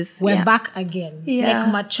can't do this. We're back again. Yeah.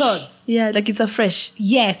 Like matures. Yeah, like it's a fresh.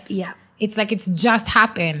 Yes. Yeah. It's like it's just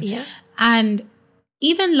happened. Yeah. And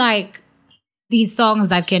even like these songs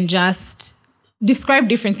that can just describe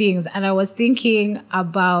different things. And I was thinking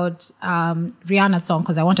about Rihanna's song,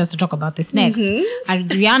 because I want us to talk about this next. And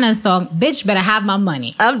Rihanna's song, Bitch Better Have My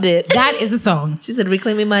Money. I'm dead. That is the song. She said,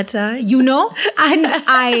 reclaiming my time. You know? And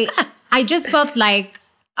I just felt like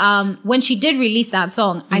when she did release that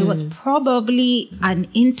song, I was probably an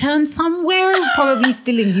intern somewhere, probably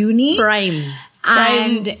still in uni. Prime.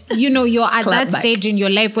 And you know, you're at that Clap back. stage in your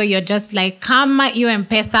life where you're just like, kama you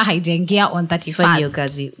M-Pesa haijaingia on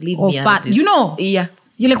 31st. Leave Or me out fat. of this. You know? Yeah.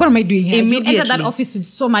 You're like, what am I doing here? You enter that Immediately. office with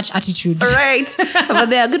so much attitude. Right. But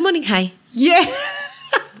there, good morning, hi. Yeah.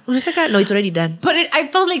 No, it's already done. But I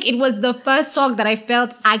felt like it was the first song that I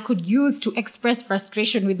felt I could use to express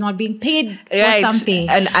frustration with not being paid for something.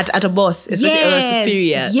 And at a boss, especially a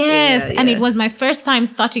superior. Yes. Yeah, And yeah. it was my first time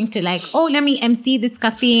starting to like, oh, let me MC this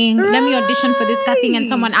thing. Let me audition for this thing. And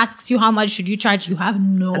someone asks you, how much should you charge? You have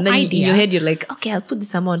no And then idea. in your head, you're like, okay, I'll put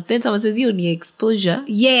this amount. Then someone says, you need exposure.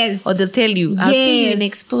 Yes. Or they'll tell you, I'll pay you Yes. an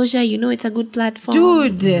exposure. You know, it's a good platform.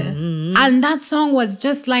 Dude. And that song was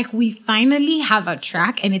just like, we finally have a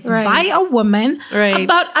track and it's Right. by a woman Right.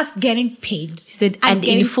 about us getting paid. She said, and in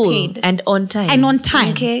getting full. paid. And on time. And on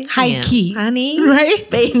time. Okay. High key. Honey. Right?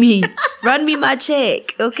 Pay me. Run me my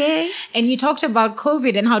check. Okay. And you talked about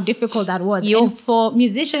COVID and how difficult that was. Yo. And for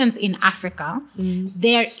musicians in Africa,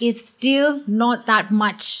 there is still not that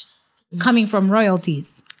much coming from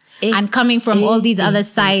royalties and coming from all these other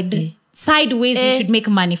side ways you should make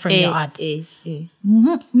money from your art.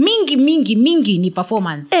 Mingi ni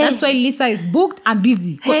performance. That's why Lisa is booked and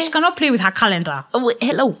busy. She cannot play with her calendar. Oh, wait,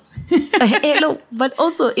 hello. Hello. But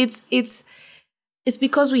also it's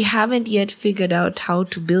because we haven't yet figured out how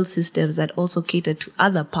to build systems that also cater to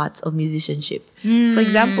other parts of musicianship. For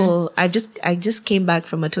example, I just came back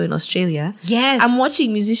from a tour in Australia. Yes. I'm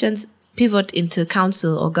watching musicians pivot into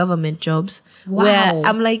council or government jobs where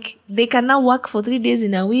I'm like, they can now work for 3 days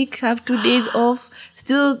in a week, have 2 days off,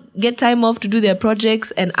 still get time off to do their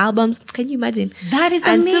projects and albums. Can you imagine? That is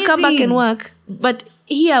and amazing. still come back and work. But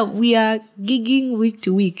here we are gigging week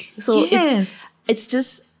to week. So Yes. it's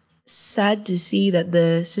just sad to see that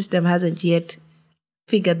the system hasn't yet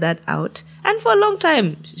figured that out. And for a long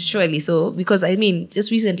time, surely so, because I mean,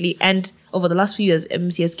 just recently and over the last few years,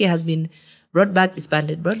 MCSK has been brought back,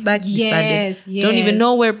 disbanded, brought back, disbanded. Yes, Don't even yes.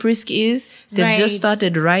 know where Prisk is. They've Right. just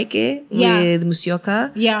started Raike Yeah. with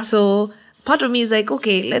Musyoka. Yeah. So part of me is like,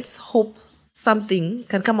 okay, let's hope something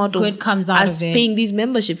can come out Good of comes out us of it. paying these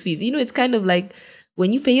membership fees. You know, it's kind of like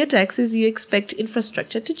when you pay your taxes, you expect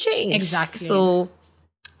infrastructure to change. Exactly. So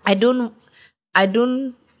I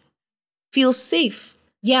don't feel safe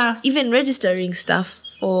Yeah. even registering stuff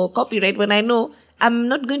for copyright when I know I'm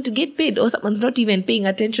not going to get paid or someone's not even paying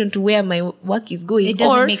attention to where my work is going. It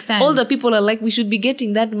doesn't or make sense. all the people are like, we should be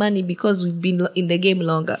getting that money because we've been in the game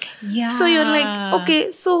longer. Yeah. So you're like,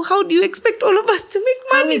 okay, so how do you expect all of us to make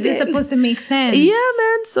money? How is this then? supposed to make sense? Yeah,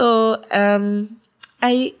 man. So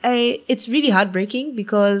I it's really heartbreaking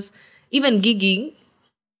because even gigging,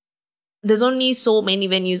 there's only so many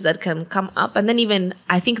venues that can come up. And then even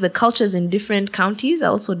I think the cultures in different counties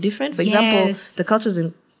are also different. For example, Yes. the cultures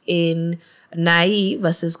in Nai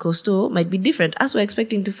versus Coastal might be different. As we're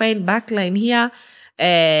expecting to find backline here,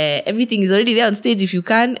 everything is already there on stage if you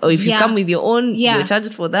can, or if you Yeah. come with your own, Yeah. you're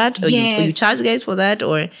charged for that, or Yes. you charge guys for that,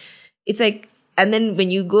 or it's like, and then when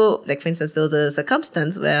you go, like for instance, there was a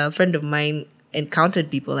circumstance where a friend of mine encountered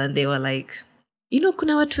people and they were like, you know,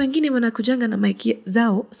 kuna watu wengine wanakujanga na mic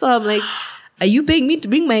zao. So I'm like, are you paying me to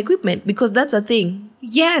bring my equipment? Because that's a thing.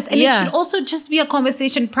 Yes, and Yeah. it should also just be a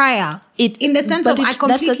conversation prior. In the sense but of, I that's the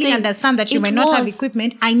completely thing. understand that you It might not have was.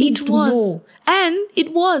 equipment. I need to know. And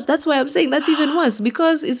it was. That's why I'm saying that's even worse.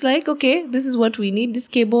 Because it's like, okay, this is what we need, this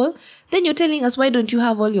cable. Then you're telling us, why don't you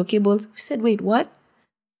have all your cables? We said, wait, what?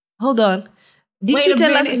 Hold on. Did Wait you a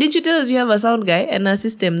tell us? minute. Did you tell us you have a sound guy and a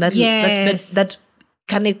system that Yes. that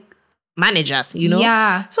can manage us? You know.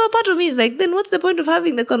 Yeah. So a part of me is like, then what's the point of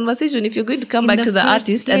having the conversation if you're going to come In back the to the first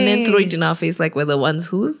artist and then throw it place. in our face like we're the ones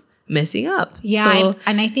who's messing up? Yeah, So,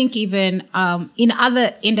 and I think even in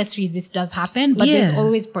other industries this does happen, but there's Yeah.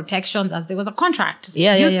 always protections as there was a contract.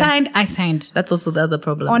 Yeah, you yeah, yeah. signed, I signed. that's also the other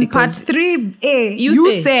problem. On part because 3A, you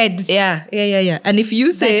you say- said Yeah. And if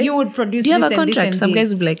you say that you would produce do you have this a and this contract? and Some this.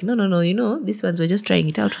 guys will be like, no, you know, these ones we're just trying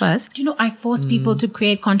it out first. Do you know, I force people to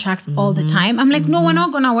create contracts all the time. I'm like, no, we're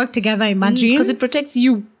not going to work together, imagine. Because it protects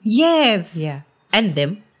you. Yes. Yeah. And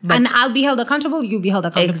them. But And I'll be held accountable, you'll be held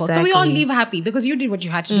accountable. So we all Exactly. live happy because you did what you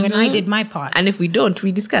had to do and I did my part. and if we don't,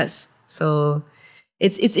 we discuss. So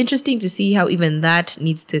it's interesting to see how even that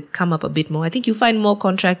needs to come up a bit more. I think you find more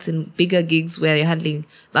contracts in bigger gigs where you're handling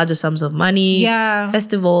larger sums of money,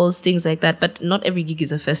 festivals, things like that. But not every gig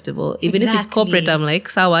is a festival. Even if it's corporate, I'm like,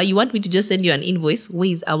 Sawa, you want me to just send you an invoice? Where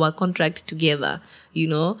is our contract together? You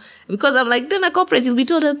know? Because I'm like, then a corporate, you'll be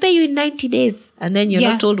told, I'll pay you in 90 days. And then you're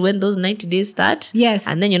not told when those 90 days start. Yes.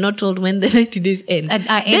 And then you're not told when the 90 days end.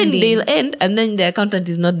 Then they'll end and then the accountant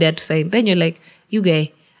is not there to sign. Then you're like, you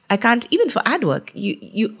guy, I can't, even for ad work,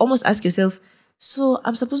 you almost ask yourself, so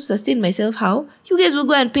I'm supposed to sustain myself how? You guys will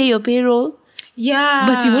go and pay your payroll. Yeah.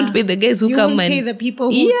 But you won't pay the guys who come and... You won't pay the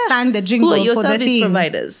people who sang the jingle who are your for service the thing.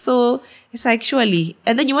 providers. So it's like, surely.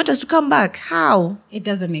 And then you want us to come back. How? It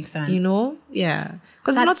doesn't make sense. You know? Yeah.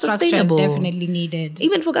 Because it's not structure sustainable. is definitely needed.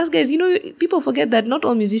 Even for us guys, you know, people forget that not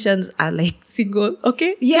all musicians are like single,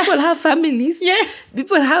 okay? Yeah. People have families. Yes.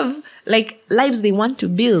 People have like lives they want to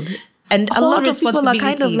build. And a lot of people are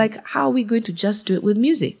kind of like, how are we going to just do it with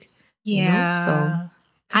music? Yeah. You know? So,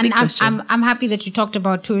 and I'm happy that you talked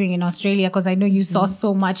about touring in Australia because I know you saw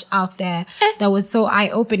so much out there that was so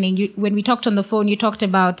eye-opening. When we talked on the phone, you talked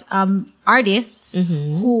about artists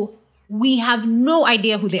who we have no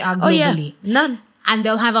idea who they are globally. None. And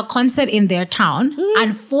they'll have a concert in their town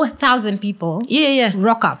and 4,000 people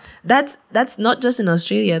rock up. That's not just in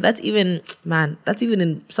Australia. That's even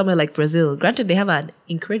in somewhere like Brazil. Granted, they have an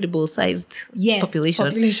incredible sized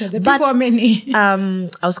population. The people are many. I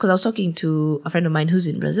was talking to a friend of mine who's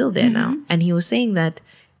in Brazil there now, and he was saying that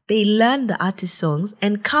they learn the artist songs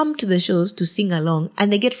and come to the shows to sing along,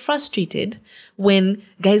 and they get frustrated when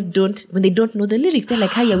they don't know the lyrics. They're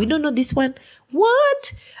like, "Hiya, we don't know this one."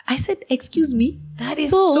 What? I said, "Excuse me." That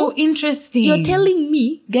is so interesting. You're telling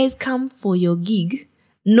me guys come for your gig,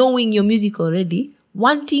 knowing your music already,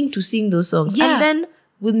 wanting to sing those songs. Yeah. And then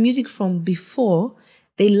with music from before,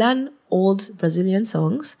 they learn old Brazilian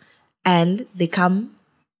songs and they come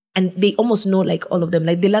and they almost know like all of them.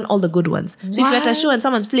 Like they learn all the good ones. So if you're at a show and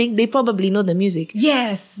someone's playing, they probably know the music.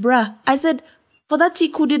 Yes. Bruh, I said, for that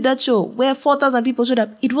chick who did that show where 4,000 people showed up,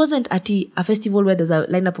 it wasn't at a festival where there's a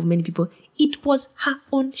lineup of many people. It was her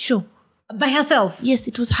own show. By herself? Yes,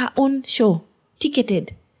 it was her own show.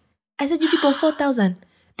 Ticketed. I said, you people, 4,000.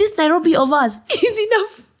 This Nairobi of ours is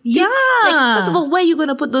enough. Yeah. Like, first of all, where are you going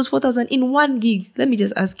to put those 4,000 in one gig? Let me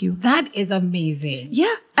just ask you. That is amazing.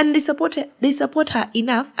 Yeah. And they support her. They support her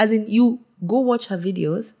enough. As in, you go watch her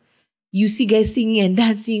videos. You see guys singing and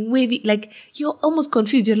dancing, waving. Like, you're almost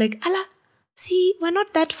confused. You're like, Allah, see, we're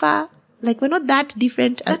not that far. Like, we're not that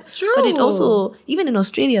different. That's true. But it also, even in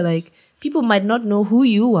Australia, like, people might not know who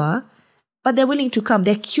you are, but they're willing to come.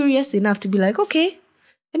 They're curious enough to be like, okay,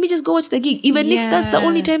 let me just go watch the gig. Even if that's the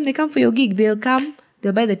only time they come for your gig, they'll come,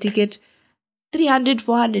 they'll buy the ticket. 300,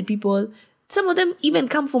 400 people. Some of them even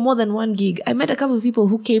come for more than one gig. I met a couple of people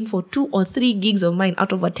who came for 2 or 3 gigs of mine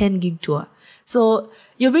out of a 10 gig tour. So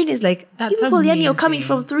your brain is like, that's people, amazing. You're coming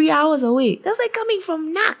from 3 hours away. That's like coming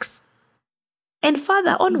from Nax and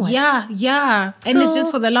further onward. Yeah. And it's just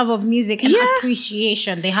for the love of music and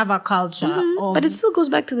appreciation. They have a culture. But it still goes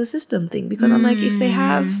back to the system thing because I'm like, if they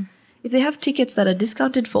have tickets that are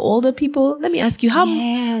discounted for older people, let me ask you how.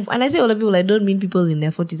 When I say older people, I don't mean people in their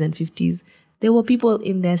 40s and 50s. There were people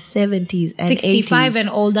in their 70s and 65 80s. and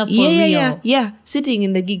older for real. Yeah, sitting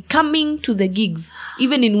in the gig, coming to the gigs,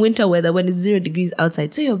 even in winter weather when it's 0 degrees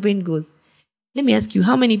outside. So your brain goes, let me ask you,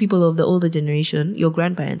 how many people of the older generation, your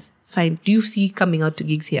grandparents, do you see coming out to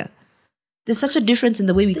gigs here? There's such a difference in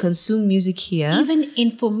the way we consume music here. Even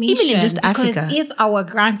information. Even in just because Africa. If our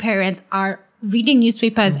grandparents are reading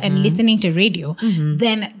newspapers and listening to radio,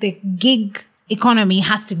 then the gig economy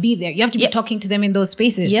has to be there. You have to be talking to them in those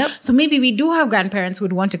spaces. Yep. So maybe we do have grandparents who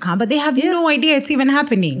would want to come, but they have no idea it's even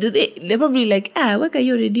happening. They're probably like, weka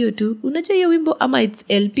yo radio tu. Unajua yo wimbo ama it's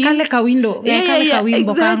LP. Kale ka window. Kale ka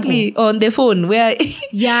wimbo exactly. kangu. On the phone where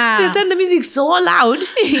they turn the music so loud,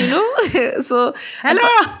 you know? So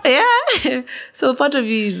hello. So part of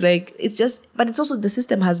you is like, it's just, but it's also the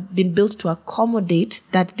system has been built to accommodate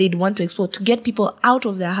that they'd want to explore, to get people out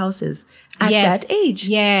of their houses at that age.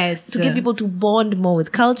 Yes. To get people to bond more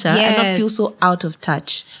with culture and not feel so out of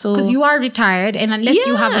touch. So because you are retired, and unless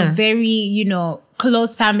you have a very,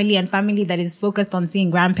 close family and family that is focused on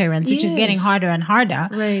seeing grandparents, which is getting harder and harder.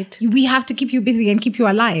 Right. We have to keep you busy and keep you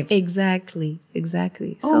alive. Exactly.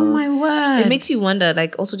 So oh my word. It makes you wonder,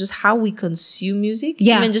 like, also just how we consume music.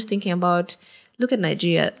 Yeah. Even just thinking about, look at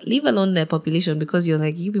Nigeria, leave alone their population because you're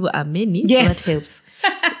like, you people are many. Yes. So that helps.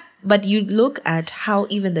 But you look at how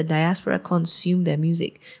even the diaspora consume their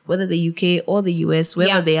music, whether the UK or the US,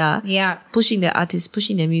 wherever they are, pushing their artists,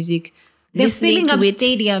 pushing their music, They're listening filling to up it.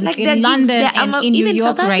 stadiums Like in their gigs, London they're and in New even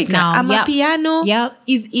York South right Africa. now. Yep. Amapiano Yep.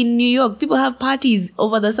 is in New York. People have parties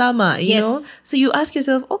over the summer, you Yes. know? So you ask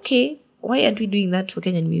yourself, okay, why aren't we doing that for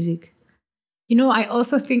Kenyan music? You know, I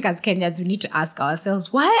also think as Kenyans, we need to ask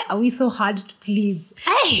ourselves, why are we so hard to please?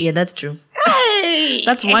 Yeah, that's true. Hey!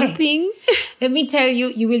 That's one thing. Let me tell you,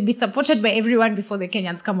 you will be supported by everyone before the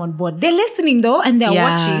Kenyans come on board. They're listening though, and they're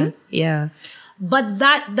watching. Yeah. But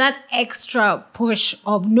that extra push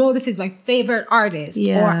of, no, this is my favorite artist,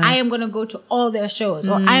 Yeah. or I am going to go to all their shows,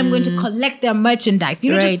 or I am going to collect their merchandise.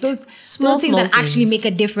 You know, Right. just those Small things that actually things. make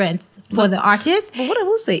a difference for the artist. But what I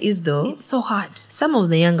will say is though, It's so hard. some of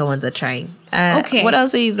the younger ones are trying. Okay. What I'll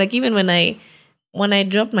say is like even when I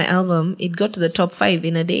dropped my album, it got to the top 5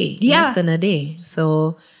 in a day. Yeah. Less than a day.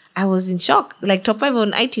 So I was in shock. Like top 5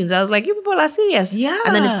 on iTunes. I was like, you people are serious. Yeah.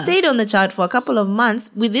 And then it stayed on the chart for a couple of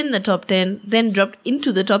months within the top 10, then dropped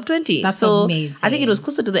into the top 20. That's so amazing. I think it was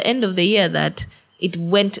closer to the end of the year that it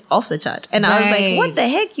went off the chart. And I was like, Right. what the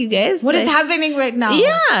heck, you guys? What is Like, happening right now?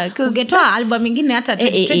 Yeah, because Uketoa album ingine hata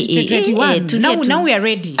 2021. Now we are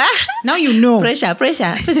ready. Now you know. Pressure.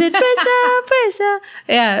 Pressure.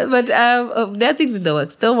 Yeah, but there are things in the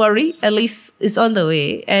works. Don't worry. At least it's on the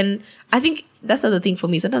way. And I think that's the other thing for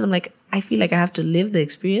me. Sometimes I'm like, I feel like I have to live the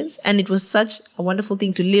experience. And it was such a wonderful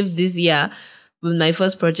thing to live this year with my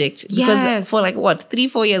first project. Because Yes. for like,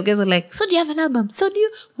 3-4 years, guys were like, so do you have an album?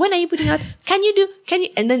 When are you putting out? Can you?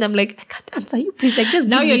 And then I'm like, I can't answer you, please. Like, just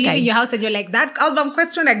Now give you're me leaving time. your house and you're like, that album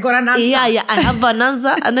question, I got an answer. Yeah, I have an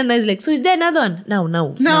answer. And then I was like, so is there another one? No.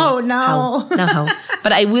 No. How?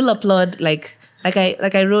 But I will applaud, like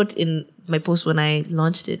I wrote in my post when I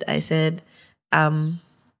launched it, I said,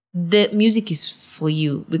 the music is for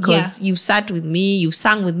you because you've sat with me, you've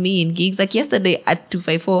sang with me in gigs. Like yesterday at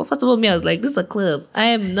 254, first of all, I was like, this is a club. I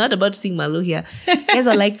am not about to sing Malo here. Guys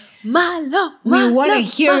are like, Malo, We want to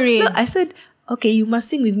hear it. I said, okay, you must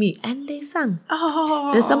sing with me. And they sang. Oh.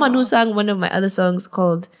 There's someone who sang one of my other songs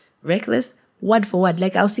called Reckless, word for word.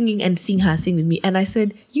 Like I was singing and sing with me. And I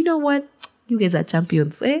said, you know what? You guys are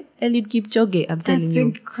champions. Eliud Kipchoge, I'm telling That's you.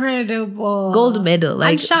 incredible. Gold medal.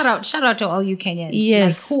 Like, and shout out to all you Kenyans.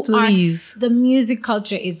 Yes, please. The music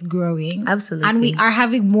culture is growing. Absolutely. And we are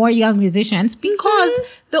having more young musicians because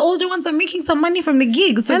the older ones are making some money from the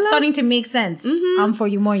gigs. So it's starting to make sense for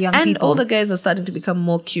you more young and people. older guys are starting to become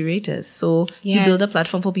more curators. So you Yes. build a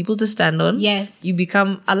platform for people to stand on. Yes. You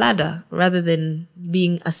become a ladder rather than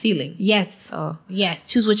being a ceiling. Yes. So Yes.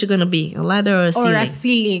 choose what you're going to be, a ladder or a Or ceiling. a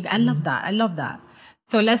ceiling. I love that.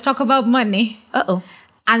 So let's talk about money. Uh-oh.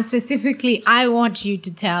 And specifically, I want you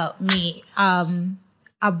to tell me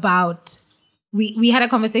about, we had a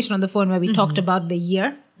conversation on the phone where we talked about the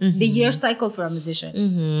year cycle for a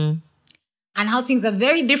musician. And how things are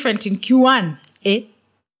very different in Q1.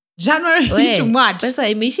 January to March. Pesa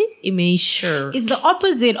imeisha. It's the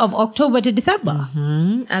opposite of October to December.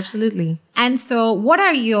 Absolutely. And so what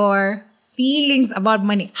are your feelings about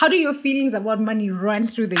money? How do your feelings about money run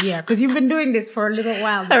through the year? Because you've been doing this for a little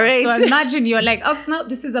while now. All right. So imagine you're like, oh, no,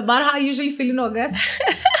 this is about how I usually feel in August.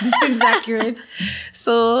 This seems accurate.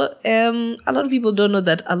 So a lot of people don't know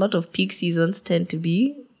that a lot of peak seasons tend to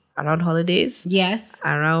be around holidays. Yes.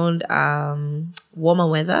 Around warmer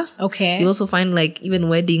weather. Okay. You also find like even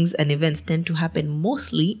weddings and events tend to happen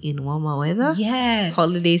mostly in warmer weather. Yes.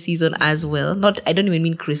 Holiday season as well. I don't even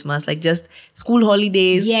mean Christmas, like just school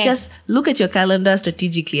holidays. Yes. Just look at your calendar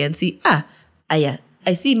strategically and see, I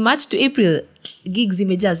see March to April gigs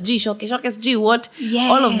images, showcase, what?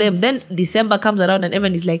 Yes. All of them. Then December comes around and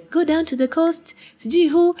everyone is like, go down to the coast.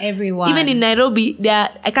 Who? Everyone. Even in Nairobi,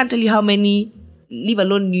 I can't tell you how many, leave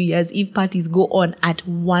alone New Year's Eve parties go on at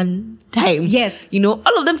one time. Yes. You know,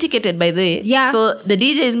 all of them ticketed, by the way. Yeah. So the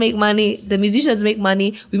DJs make money, the musicians make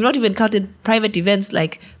money. We've not even counted private events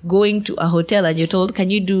like going to a hotel and you're told, can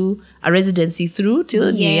you do a residency through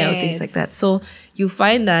till New Year or things like that. So you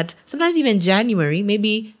find that sometimes even January,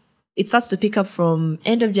 maybe it starts to pick up from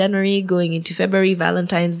end of January going into February,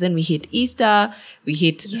 Valentine's, then we hit Easter, we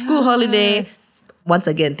hit school holiday. Once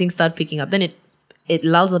again, things start picking up. Then it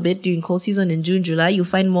lulls a bit during cold season in June, July. You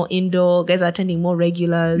find more indoor, guys are attending more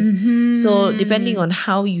regulars. So depending on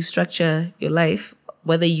how you structure your life,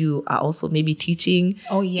 whether you are also maybe teaching,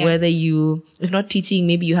 whether you, if not teaching,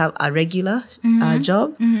 maybe you have a regular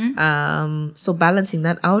job. So balancing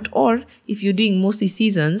that out, or if you're doing mostly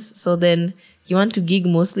seasons, so then you want to gig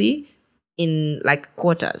mostly in like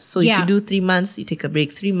quarters. So if you do 3 months, you take a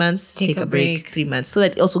break, 3 months, take a break, 3 months. So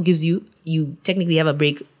that also gives you technically have a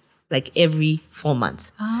break like every 4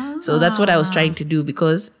 months. So that's what I was trying to do,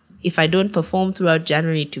 because if I don't perform throughout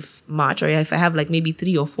January to March, or if I have like maybe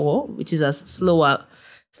 3 or 4, which is a slower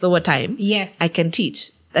time, Yes. I can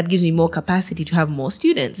teach. that gives me more capacity to have more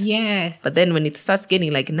students. Yes. But then when it starts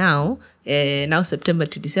getting like now September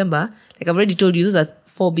to December, like I've already told you, those are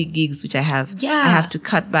 4 big gigs which I have. Yeah. I have to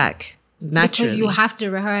cut back naturally. Because you have to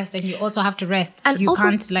rehearse and you also have to rest. And you also,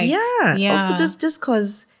 can't like... Also just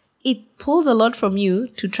because it pulls a lot from you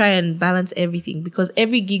to try and balance everything, because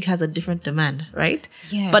every gig has a different demand, right?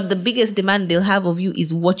 Yes. But the biggest demand they'll have of you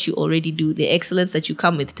is what you already do, the excellence that you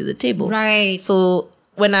come with to the table. Right. So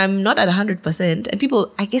when I'm not at 100%, and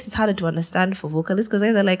people, I guess it's harder to understand for vocalists because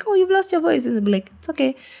they're like, oh, you've lost your voice. And they'll be like, it's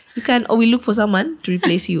okay. You can, or we look for someone to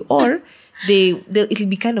replace you. Or it'll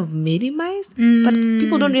be kind of minimized. But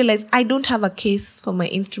people don't realize I don't have a case for my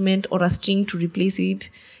instrument or a string to replace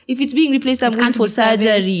it. If it's being replaced, I'm going for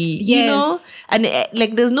surgery, you know? And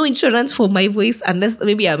like, there's no insurance for my voice unless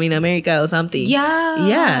maybe I'm in America or something. Yeah.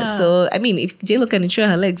 Yeah. So, I mean, if JLo can insure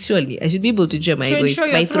her legs, surely I should be able to insure my voice,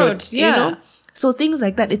 my throat, you know? So things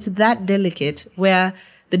like that, it's that delicate where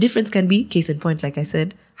the difference can be, case in point, like I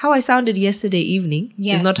said, how I sounded yesterday evening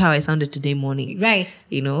is not how I sounded today morning. Right.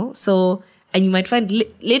 You know? So, and you might find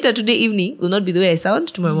later today evening will not be the way I sound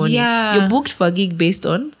tomorrow morning. Yeah. You're booked for a gig based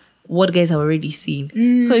on what guys have already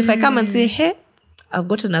seen. So if I come and say, hey, I've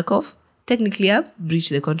gotten a cough, technically I've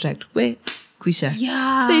breached the contract. Where? Kwisha.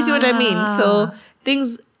 Yeah. So you see what I mean? So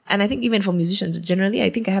things, and I think even for musicians generally, I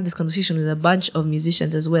think I have this conversation with a bunch of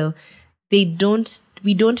musicians as well. We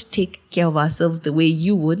don't take care of ourselves the way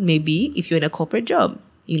you would maybe if you're in a corporate job.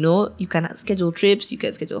 You know, you can schedule trips, you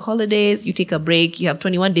can schedule holidays, you take a break, you have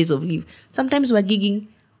 21 days of leave. Sometimes we're gigging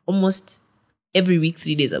almost every week,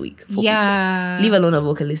 3 days a week. For people. Leave alone a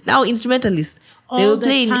vocalist. Now, instrumentalist. All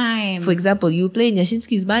the time. For example, you play in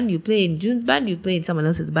Yashinsky's band, you play in June's band, you play in someone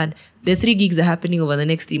else's band. The 3 gigs are happening over the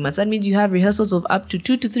next 3 months. That means you have rehearsals of up to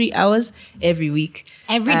 2 to 3 hours every week.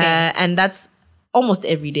 Every day. And that's almost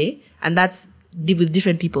every day. And that's with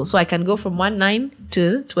different people. So I can go from 9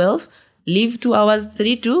 to 12, leave 2 hours,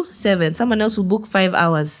 3 to 7. Someone else will book 5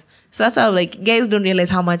 hours. So that's how, like, guys don't realize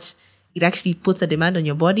how much it actually puts a demand on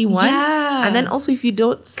your body, one. Yeah. And then also if you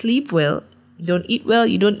don't sleep well, you don't eat well,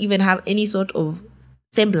 you don't even have any sort of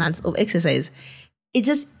semblance of exercise,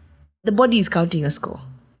 the body is counting a score.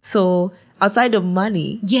 So outside of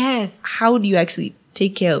money, how do you actually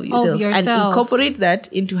take care of yourself and incorporate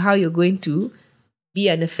that into how you're going to be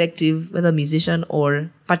an effective, whether musician or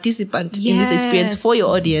participant in this experience for your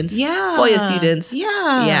audience, for your students.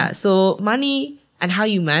 Yeah. So money and how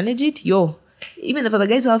you manage it, even for the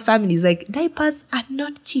guys who have families, like diapers are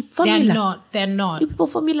not cheap. Formula. They're not. You people,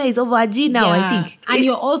 formula is over a G now, I think. And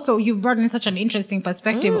you've brought in such an interesting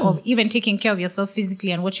perspective of even taking care of yourself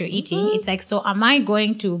physically and what you're eating. It's like, so am I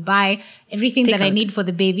going to buy everything that I need for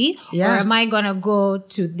the baby? Or am I going to go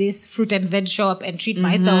to this fruit and veg shop and treat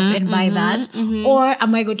myself and buy that? Or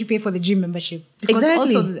am I going to pay for the gym membership? Because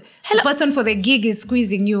also the person for the gig is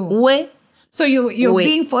squeezing you. So you're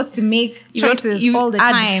being forced to make choices all the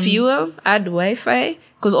time. Add fuel, add Wi-Fi,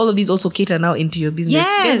 because all of these also cater now into your business.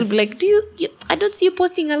 Yes. Guys will be like, I don't see you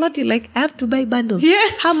posting a lot. You're like, I have to buy bundles.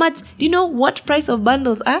 Yes. How much? Do you know what price of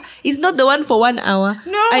bundles are? It's not the one for 1 hour.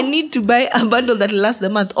 No. I need to buy a bundle that lasts the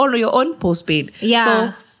month or your own postpaid. Yeah.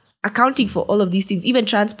 So accounting for all of these things, even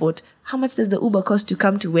transport, how much does the Uber cost to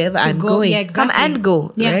come to wherever I'm going? Yeah, exactly. Come and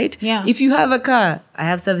go, right? Yeah. If you have a car, I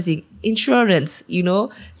have servicing, insurance,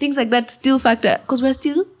 things like that still factor because we're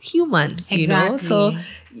still human, So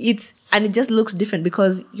it just looks different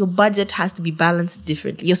because your budget has to be balanced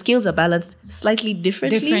differently. Your scales are balanced slightly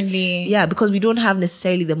differently. Yeah, because we don't have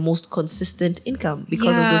necessarily the most consistent income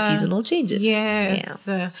because of those seasonal changes. Yes.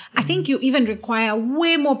 Yeah. I think you even require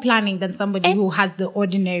way more planning than somebody who has the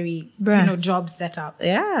ordinary, job set up.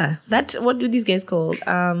 Yeah. What do these guys call?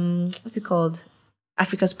 What's it called?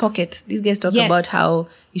 Africa's Pocket. These guys talk about how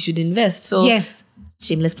you should invest. So,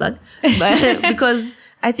 shameless plug. But because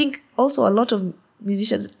I think also a lot of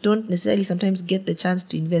musicians don't necessarily sometimes get the chance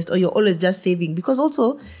to invest, or you're always just saving, because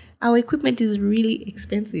also our equipment is really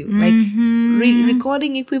expensive. Like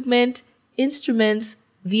recording equipment, instruments,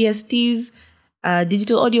 VSTs,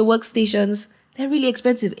 digital audio workstations, they're really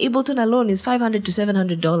expensive. Ableton alone is $500 to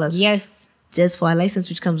 $700. Yes. Just for a license,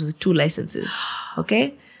 which comes with 2 licenses.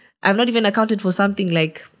 Okay? I've not even accounted for something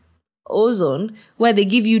like Ozone, where they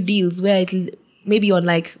give you deals where it'll maybe on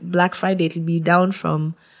like Black Friday, it'll be down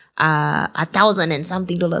from $1,000 and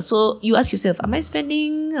something. So you ask yourself, am I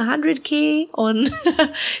spending $100K on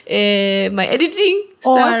my editing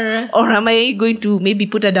stuff? Or am I going to maybe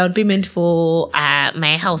put a down payment for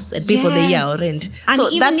my house and pay for the year or rent? And so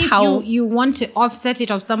even that's how you want to offset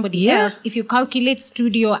it of somebody else, if you calculate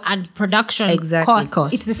studio and production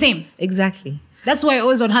costs, it's the same. Exactly. That's why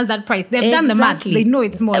Ozone has that price. They've done the maths. They know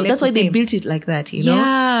it's more or less That's why the they same. built it like that, you know?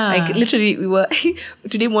 Yeah. Like literally we were,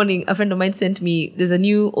 today morning, a friend of mine sent me, there's a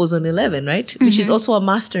new Ozone 11, right? Which is also a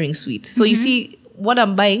mastering suite. So you see, what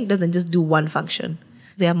I'm buying doesn't just do one function.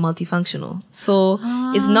 They are multifunctional. So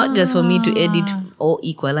it's not just for me to edit or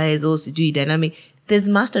equalize or to do dynamic. There's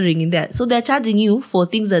mastering in there. So they're charging you for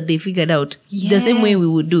things that they figured out the same way we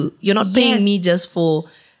would do. You're not paying me just for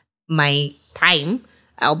my time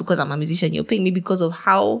or because I'm a musician. You're paying me because of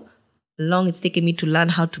how long it's taken me to learn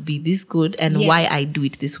how to be this good and why I do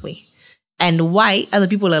it this way. And why other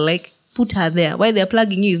people are like, put her there. Why they're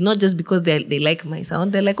plugging you is not just because they like my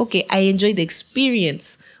sound. They're like, okay, I enjoy the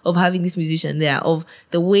experience of having this musician there, of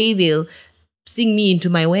the way they'll sing me into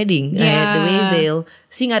my wedding, the way they'll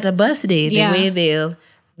sing at a birthday, the way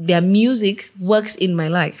their music works in my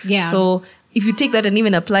life. Yeah. So if you take that and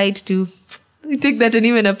even apply it to,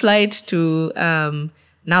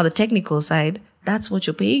 now the technical side, that's what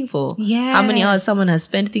you're paying for. Yeah. How many hours someone has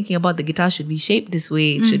spent thinking about the guitar should be shaped this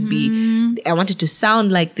way. It should be, I want it to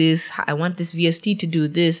sound like this. I want this VST to do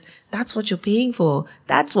this. That's what you're paying for.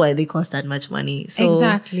 That's why they cost that much money. So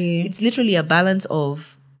exactly. It's literally a balance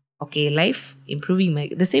of, okay, life, improving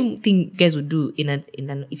the same thing guys would do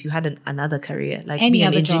if you had another career, like being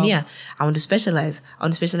an engineer. Job. I want to specialize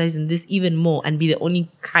in this even more and be the only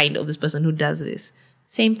kind of this person who does this.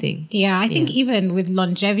 Same thing. Yeah, I think even with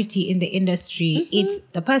longevity in the industry, it's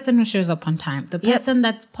the person who shows up on time, the person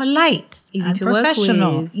that's polite, easy to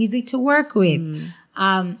professional, easy to work with.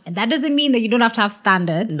 And that doesn't mean that you don't have to have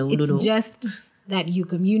standards. It's just that you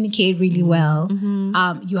communicate really well.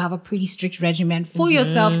 You have a pretty strict regimen for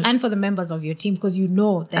yourself and for the members of your team because you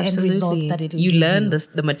know the end result that it will give you. Learn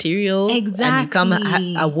the material and you come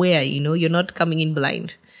aware, you're not coming in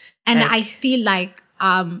blind. And I feel like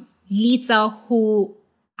Lisa, who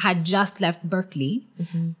had just left Berkeley,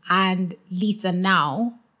 and Lisa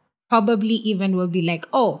now probably even will be like,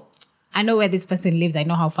 oh, I know where this person lives. I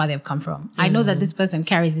know how far they've come from. I know that this person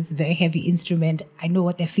carries this very heavy instrument. I know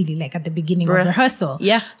what they're feeling like at the beginning of rehearsal.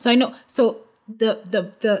 Yeah. So I know. So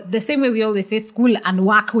the same way we always say school and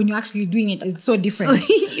work when you're actually doing it is so different.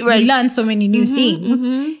 Right. You learn so many new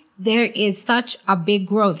things. There is such a big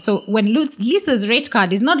growth. So when Lisa's rate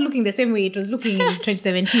card is not looking the same way it was looking in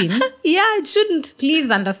 2017. It shouldn't.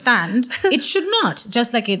 Please understand. It should not.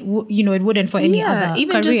 Just like it wouldn't for any other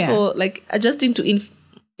even career. Just for like adjusting to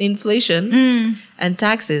inflation and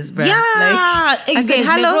taxes, bruh. Exactly. I said,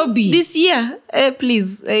 hello, this year,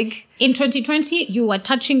 please. Like in 2020, you were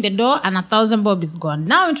touching the door and 1,000 bob is gone.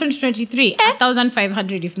 Now in 2023,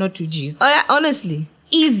 1,500 if not 2 Gs. Oh yeah, honestly.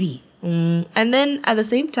 Easy. And then at the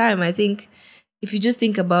same time, I think if you just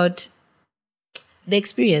think about the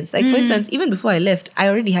experience, like for instance, even before I left, I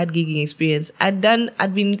already had gigging experience. I'd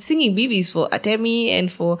been singing BBs for Atemi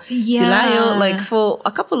and for Silayo, like for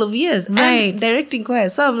a couple of years and directing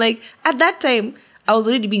choirs. So I'm like, at that time, I was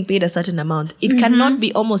already being paid a certain amount. It cannot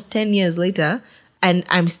be almost 10 years later and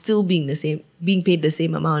I'm still being paid the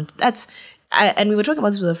same amount. And we were talking about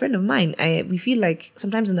this with a friend of mine. We feel like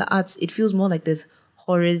sometimes in the arts, it feels more like there's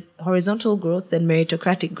horizontal growth than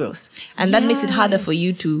meritocratic growth. And that makes it harder for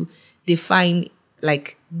you to define,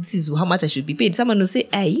 like, this is how much I should be paid. Someone will say,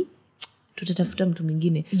 hey, tutatafuta mtu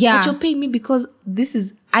mwingine. But you're paying me because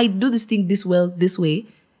I do this thing this way,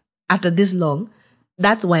 after this long.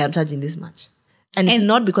 That's why I'm charging this much. And it's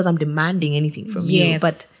not because I'm demanding anything from you,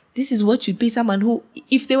 but this is what you pay someone who,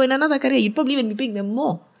 if they were in another career, you'd probably even be paying them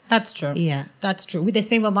more. That's true. Yeah. That's true. With the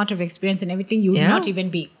same amount of experience and everything, you would not even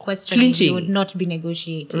be questioning. Flinching. You would not be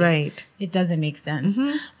negotiating. Right. It doesn't make sense.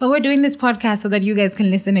 But we're doing this podcast so that you guys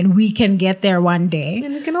can listen and we can get there one day.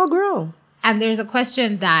 And we can all grow. And there's a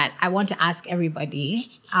question that I want to ask everybody,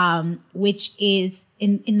 which is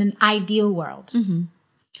in an ideal world,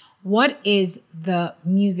 what is the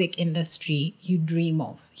music industry you dream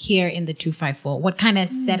of here in the 254? What kind of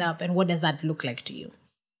setup and what does that look like to you?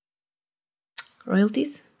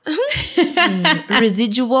 Royalties?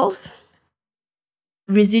 Residuals.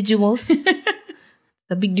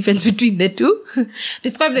 The big difference between the two.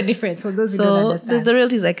 Describe the difference for those who don't understand. There's the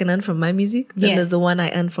royalties I can earn from my music. Then there's the one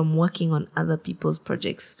I earn from working on other people's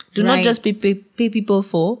projects. Do not just pay people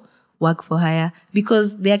for work for hire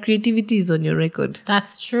because their creativity is on your record.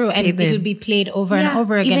 That's true. And it will be played over and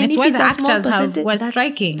over again. It's why the actors were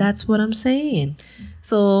striking. That's what I'm saying.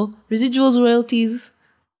 So residuals, royalties.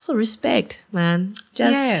 So respect, man.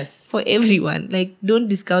 Just for everyone. Like, don't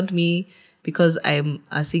discount me because I'm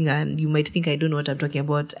a singer and you might think I don't know what I'm talking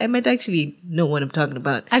about. I might actually know what I'm talking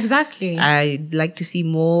about. Exactly. I'd like to see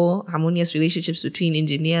more harmonious relationships between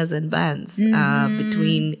engineers and bands,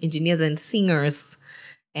 between engineers and singers.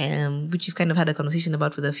 which you've kind of had a conversation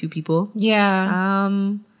about with a few people. Yeah.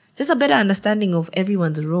 Just a better understanding of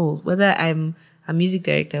everyone's role, whether I'm a music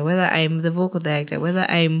director, whether I'm the vocal director, whether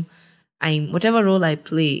I'm whatever role I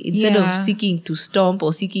play, instead of seeking to stomp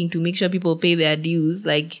or seeking to make sure people pay their dues,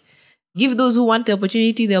 like give those who want the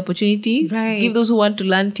opportunity. Right. Give those who want to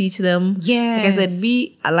learn, teach them. Yes. Like I said,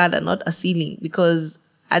 be a ladder, not a ceiling, because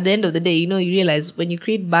at the end of the day, you realize when you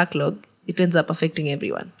create backlog, it ends up affecting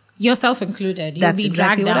everyone. Yourself included. You'll That's be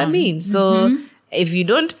exactly dragged what I down. mean. So if you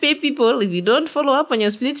don't pay people, if you don't follow up on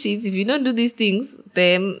your split sheets, if you don't do these things,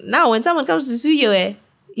 then now when someone comes to sue you,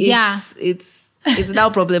 it's now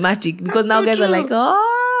problematic, because now so guys true. are like,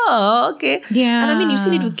 oh, okay. Yeah. And I mean, you've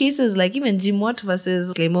seen it with cases like even Jim Watt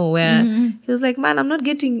versus Clemo, where he was like, man, I'm not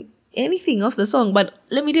getting anything off the song. But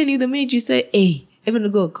let me tell you, the minute you say, hey, even to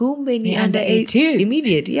go, kumbe ni under 18.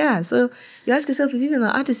 Immediate, yeah. So you ask yourself, if even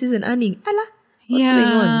the artist isn't earning, Allah, what's going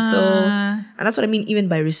on? So, and that's what I mean, even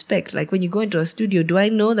by respect. Like when you go into a studio, do I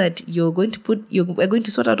know that we're going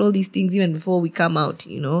to sort out all these things even before we come out, How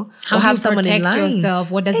or do have you someone in protect line?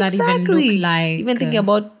 yourself? What does that even look like? Even thinking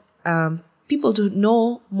about people to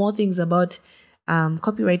know more things about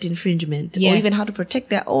copyright infringement, or even how to protect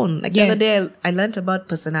their own. Like the other day, I learned about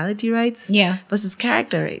personality rights versus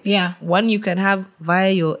character rights. Yeah. One you can have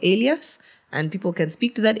via your alias, and people can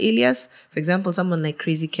speak to that alias. For example, someone like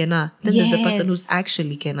Crazy Kenna. Then there's the person who's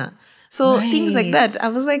actually Kenna. So things like that. I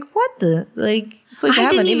was like, what the? Like, so if I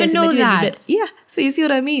have an alias, know that. Yeah. So you see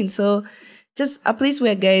what I mean? So just a place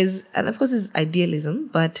where guys, and of course it's idealism,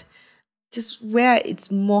 but just where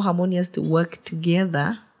it's more harmonious to work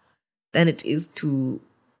together than it is to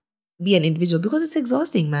be an individual, because it's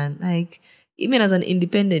exhausting, man. Like, even as an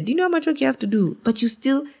independent, you know how much work you have to do, but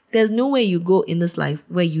there's no way you go in this life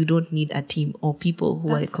where you don't need a team or people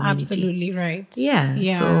who are a community. Absolutely right.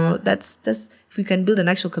 Yeah. So that's if we can build an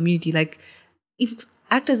actual community, like if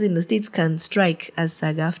actors in the States can strike as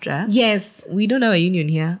SAG-AFTRA, yes, we don't have a union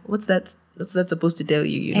here. What's that supposed to tell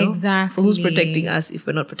you, Exactly. So who's protecting us if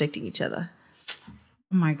we're not protecting each other?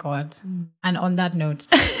 Oh my God. And on that note,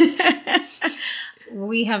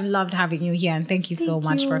 we have loved having you here, and thank you so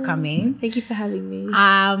much for coming. Thank you for having me.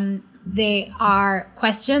 There are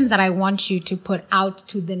questions that I want you to put out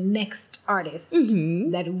to the next artist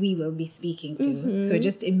that we will be speaking to. So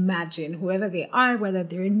just imagine whoever they are, whether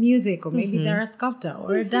they're in music or maybe they're a sculptor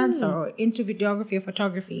or a dancer or into videography or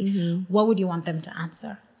photography. What would you want them to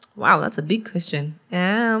answer? Wow, that's a big question.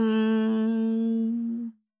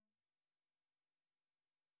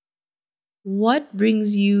 What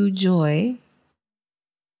brings you joy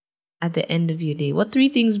at the end of your day? What 3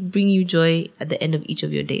 things bring you joy at the end of each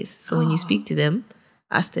of your days? So when you speak to them,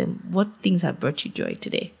 ask them, what things have brought you joy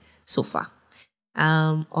today so far?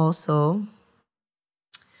 Also,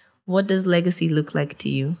 what does legacy look like to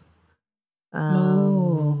you?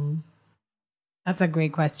 That's a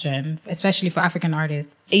great question, especially for African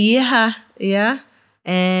artists. Yeah.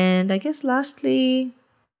 And I guess lastly,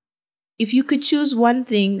 if you could choose one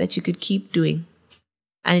thing that you could keep doing,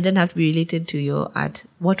 and it doesn't have to be related to your art,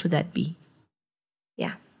 what would that be?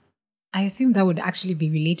 Yeah. I assume that would actually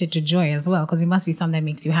be related to joy as well, because it must be something that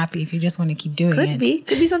makes you happy if you just want to keep doing it.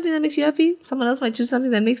 Could be something that makes you happy. Someone else might choose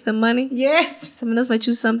something that makes them money. Yes. Someone else might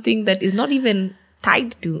choose something that is not even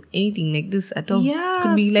tied to anything like this at all. Yeah,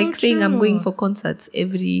 could be like saying true. I'm going for concerts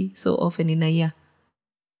every so often in a year.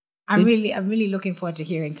 I'm really looking forward to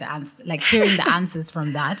hearing the answers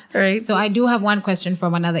from that. Right. So I do have one question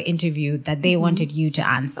from another interview that they wanted you to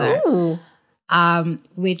answer. Ooh.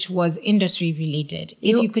 Which was industry related.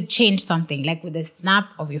 If you could change something, like with a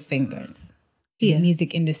snap of your fingers, the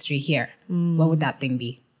music industry here, what would that thing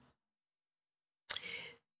be?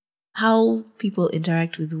 How people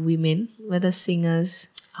interact with women, whether singers,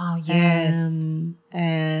 oh yes,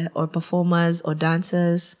 or performers or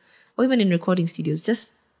dancers, or even in recording studios,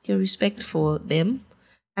 just your respect for them,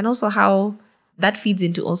 and also how that feeds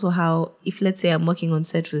into also how, if let's say I'm working on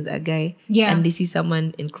set with a guy, and they see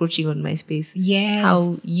someone encroaching on my space,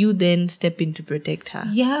 how you then step in to protect her,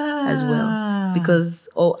 as well, because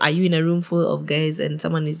are you in a room full of guys and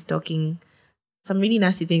someone is talking some really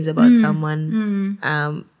nasty things about someone,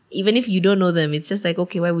 even if you don't know them, it's just like,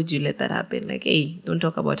 okay, why would you let that happen? Like, hey, don't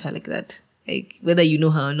talk about her like that. Like, whether you know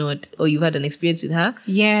her or not, or you've had an experience with her,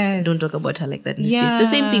 don't talk about her like that in the space. The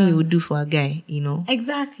same thing we would do for a guy,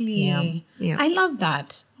 Exactly. Yeah. I love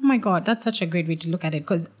that. Oh my God, that's such a great way to look at it,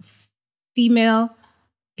 because female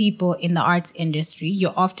people in the arts industry,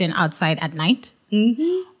 you're often outside at night,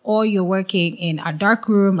 or you're working in a dark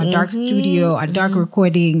room, a dark studio, a dark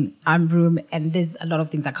recording room, and there's a lot of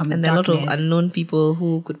things that come And with there are a darkness. lot of unknown people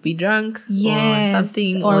who could be drunk Yes, or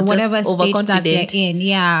something, or or whatever just stage that they're overconfident. in.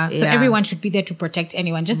 Yeah. So Yeah. everyone should be there to protect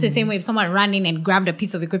anyone. Just the same way if someone ran in and grabbed a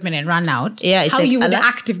piece of equipment and ran out, Yeah, it's how like, you would Allah-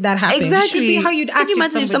 act if that happened. Exactly. Should be how you'd Can act you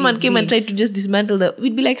imagine if someone came and tried to just dismantle the,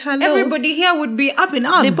 we'd be like, hello. Everybody here would be up in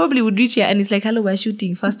arms. They probably would reach here and it's like, hello, we're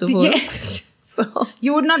shooting, first of all. Yeah. So,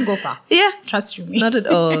 You would not go far. yeah. Trust you me. Not at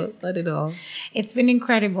all. Not at all. It's been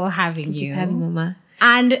incredible having you. Having Mama.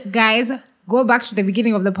 And guys, go back to the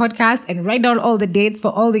beginning of the podcast and write down all the dates for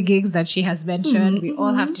all the gigs that she has mentioned. We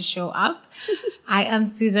all have to show up. I am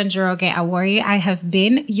Susan Joroge Awori. I have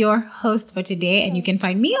been your host for today, and you can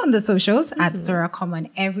find me on the socials at Sura Common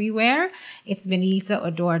everywhere. It's been Lisa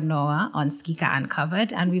Oduor-Noah on Skika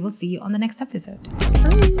Uncovered, and we will see you on the next episode.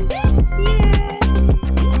 Bye. Yeah.